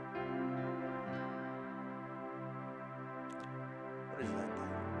 What is that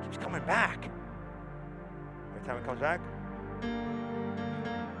thing? It keeps coming back. Every time it comes back, I'm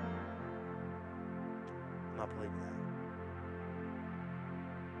not believing that.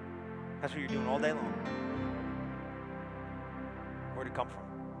 That's what you're doing all day long. Where'd it come from?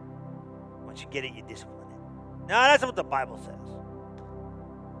 Once you get it, you discipline it. No, that's not what the Bible says.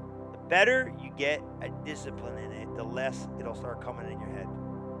 The better you get at discipline in it, the less it'll start coming in your head.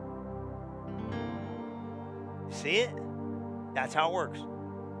 See it? That's how it works.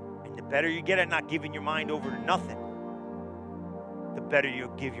 And the better you get at not giving your mind over to nothing, the better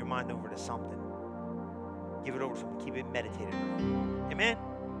you'll give your mind over to something. Give it over to something. Keep it meditated on. Amen?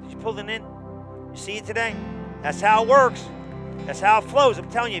 Did you pull it in? You see it today? That's how it works. That's how it flows. I'm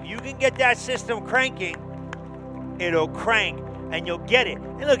telling you, if you can get that system cranking, it'll crank and you'll get it.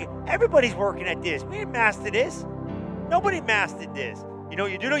 And look, everybody's working at this. We didn't master this. Nobody mastered this. You know,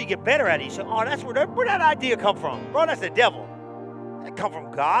 you do know you get better at it. You say, oh, that's where'd that idea come from? Bro, that's the devil. That come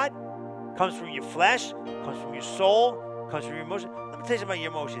from God. Comes from your flesh. Comes from your soul. Comes from your emotions. Let me tell you something about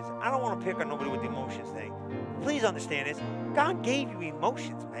your emotions. I don't want to pick on nobody with the emotions thing. Please understand this. God gave you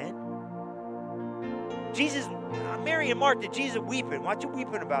emotions, man. Jesus, Mary and Martha, Jesus weeping. What you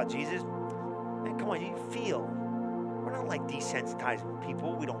weeping about, Jesus? Man, come on, you feel. We're not like desensitized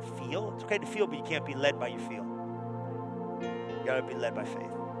people. We don't feel. It's okay to feel, but you can't be led by your feel. You got to be led by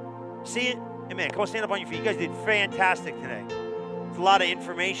faith. See it? Amen. Come on, stand up on your feet. You guys did fantastic today. It's a lot of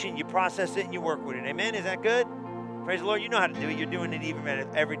information. You process it and you work with it. Amen. Is that good? Praise the Lord. You know how to do it. You're doing it even better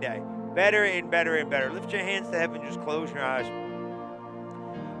every day. Better and better and better. Lift your hands to heaven. Just close your eyes.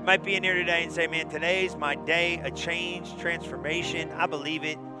 You might be in here today and say, man, today's my day, a change, transformation. I believe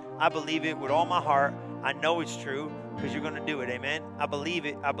it. I believe it with all my heart. I know it's true because you're going to do it. Amen. I believe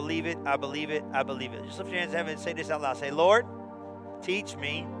it. I believe it. I believe it. I believe it. Just lift your hands to heaven and say this out loud. Say, Lord, teach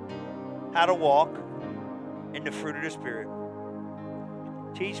me how to walk in the fruit of the Spirit.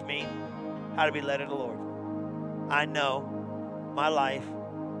 Teach me how to be led of the Lord. I know my life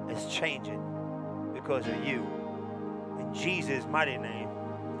is changing because of you. In Jesus' mighty name.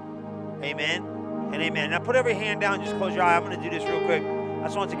 Amen and amen. Now put every hand down. Just close your eye. I'm going to do this real quick. I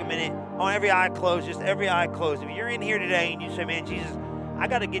just want to take a minute. I want every eye closed. Just every eye closed. If you're in here today and you say, man, Jesus, I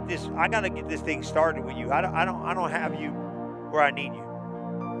got to get this thing started with you. I don't have you where I need you.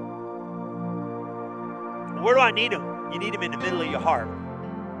 Where do I need him? You need him in the middle of your heart.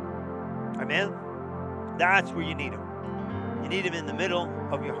 Amen? That's where you need him. You need him in the middle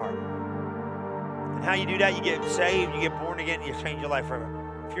of your heart. And how you do that, you get saved, you get born again, you change your life forever.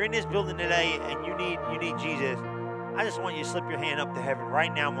 If you're in this building today and you need Jesus, I just want you to slip your hand up to heaven.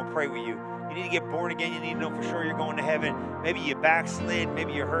 Right now, I'm going to pray with you. You need to get born again. You need to know for sure you're going to heaven. Maybe you backslid.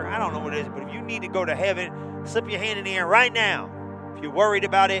 Maybe you're hurt. I don't know what it is. But if you need to go to heaven, slip your hand in the air right now. If you're worried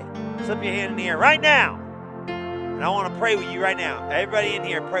about it, slip your hand in the air right now. And I want to pray with you right now. Everybody in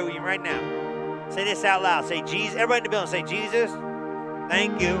here, pray with you right now. Say this out loud. Say, Jesus. Everybody in the building, say, Jesus,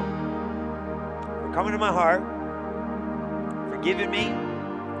 thank you for coming to my heart, forgiving me.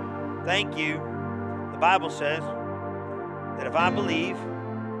 Thank you. The Bible says that if I believe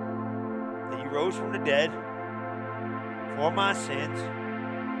that you rose from the dead for my sins,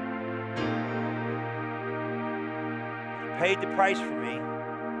 you paid the price for me,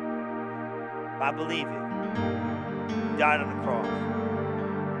 if I believe it, you died on the cross,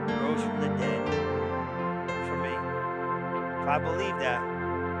 rose from the dead for me. If I believe that,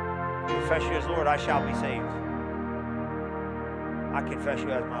 confess you as Lord, I shall be saved. I confess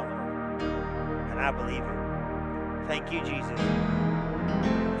you as my Lord, and I believe it. Thank you, Jesus,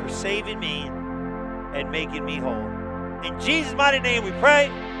 for saving me and making me whole. In Jesus' mighty name we pray.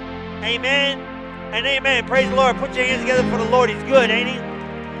 Amen and amen. Praise the Lord. Put your hands together for the Lord. He's good, ain't he?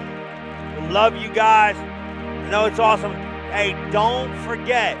 We love you guys. I know it's awesome. Hey, don't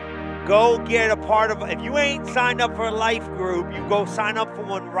forget, go get a part of, if you ain't signed up for a life group, you go sign up for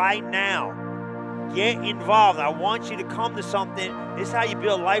one right now. Get involved. I want you to come to something. This is how you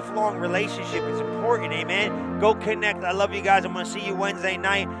build a lifelong relationship. It's important, amen? Go connect. I love you guys. I'm going to see you Wednesday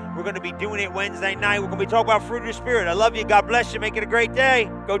night. We're going to be doing it Wednesday night. We're going to be talking about fruit of the Spirit. I love you. God bless you. Make it a great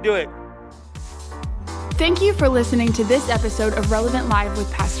day. Go do it. Thank you for listening to this episode of Relevant Live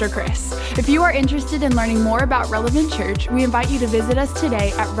with Pastor Chris. If you are interested in learning more about Relevant Church, we invite you to visit us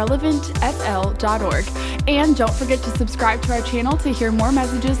today at relevantfl.org. And don't forget to subscribe to our channel to hear more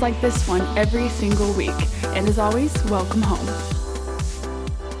messages like this one every single week. And as always, welcome home.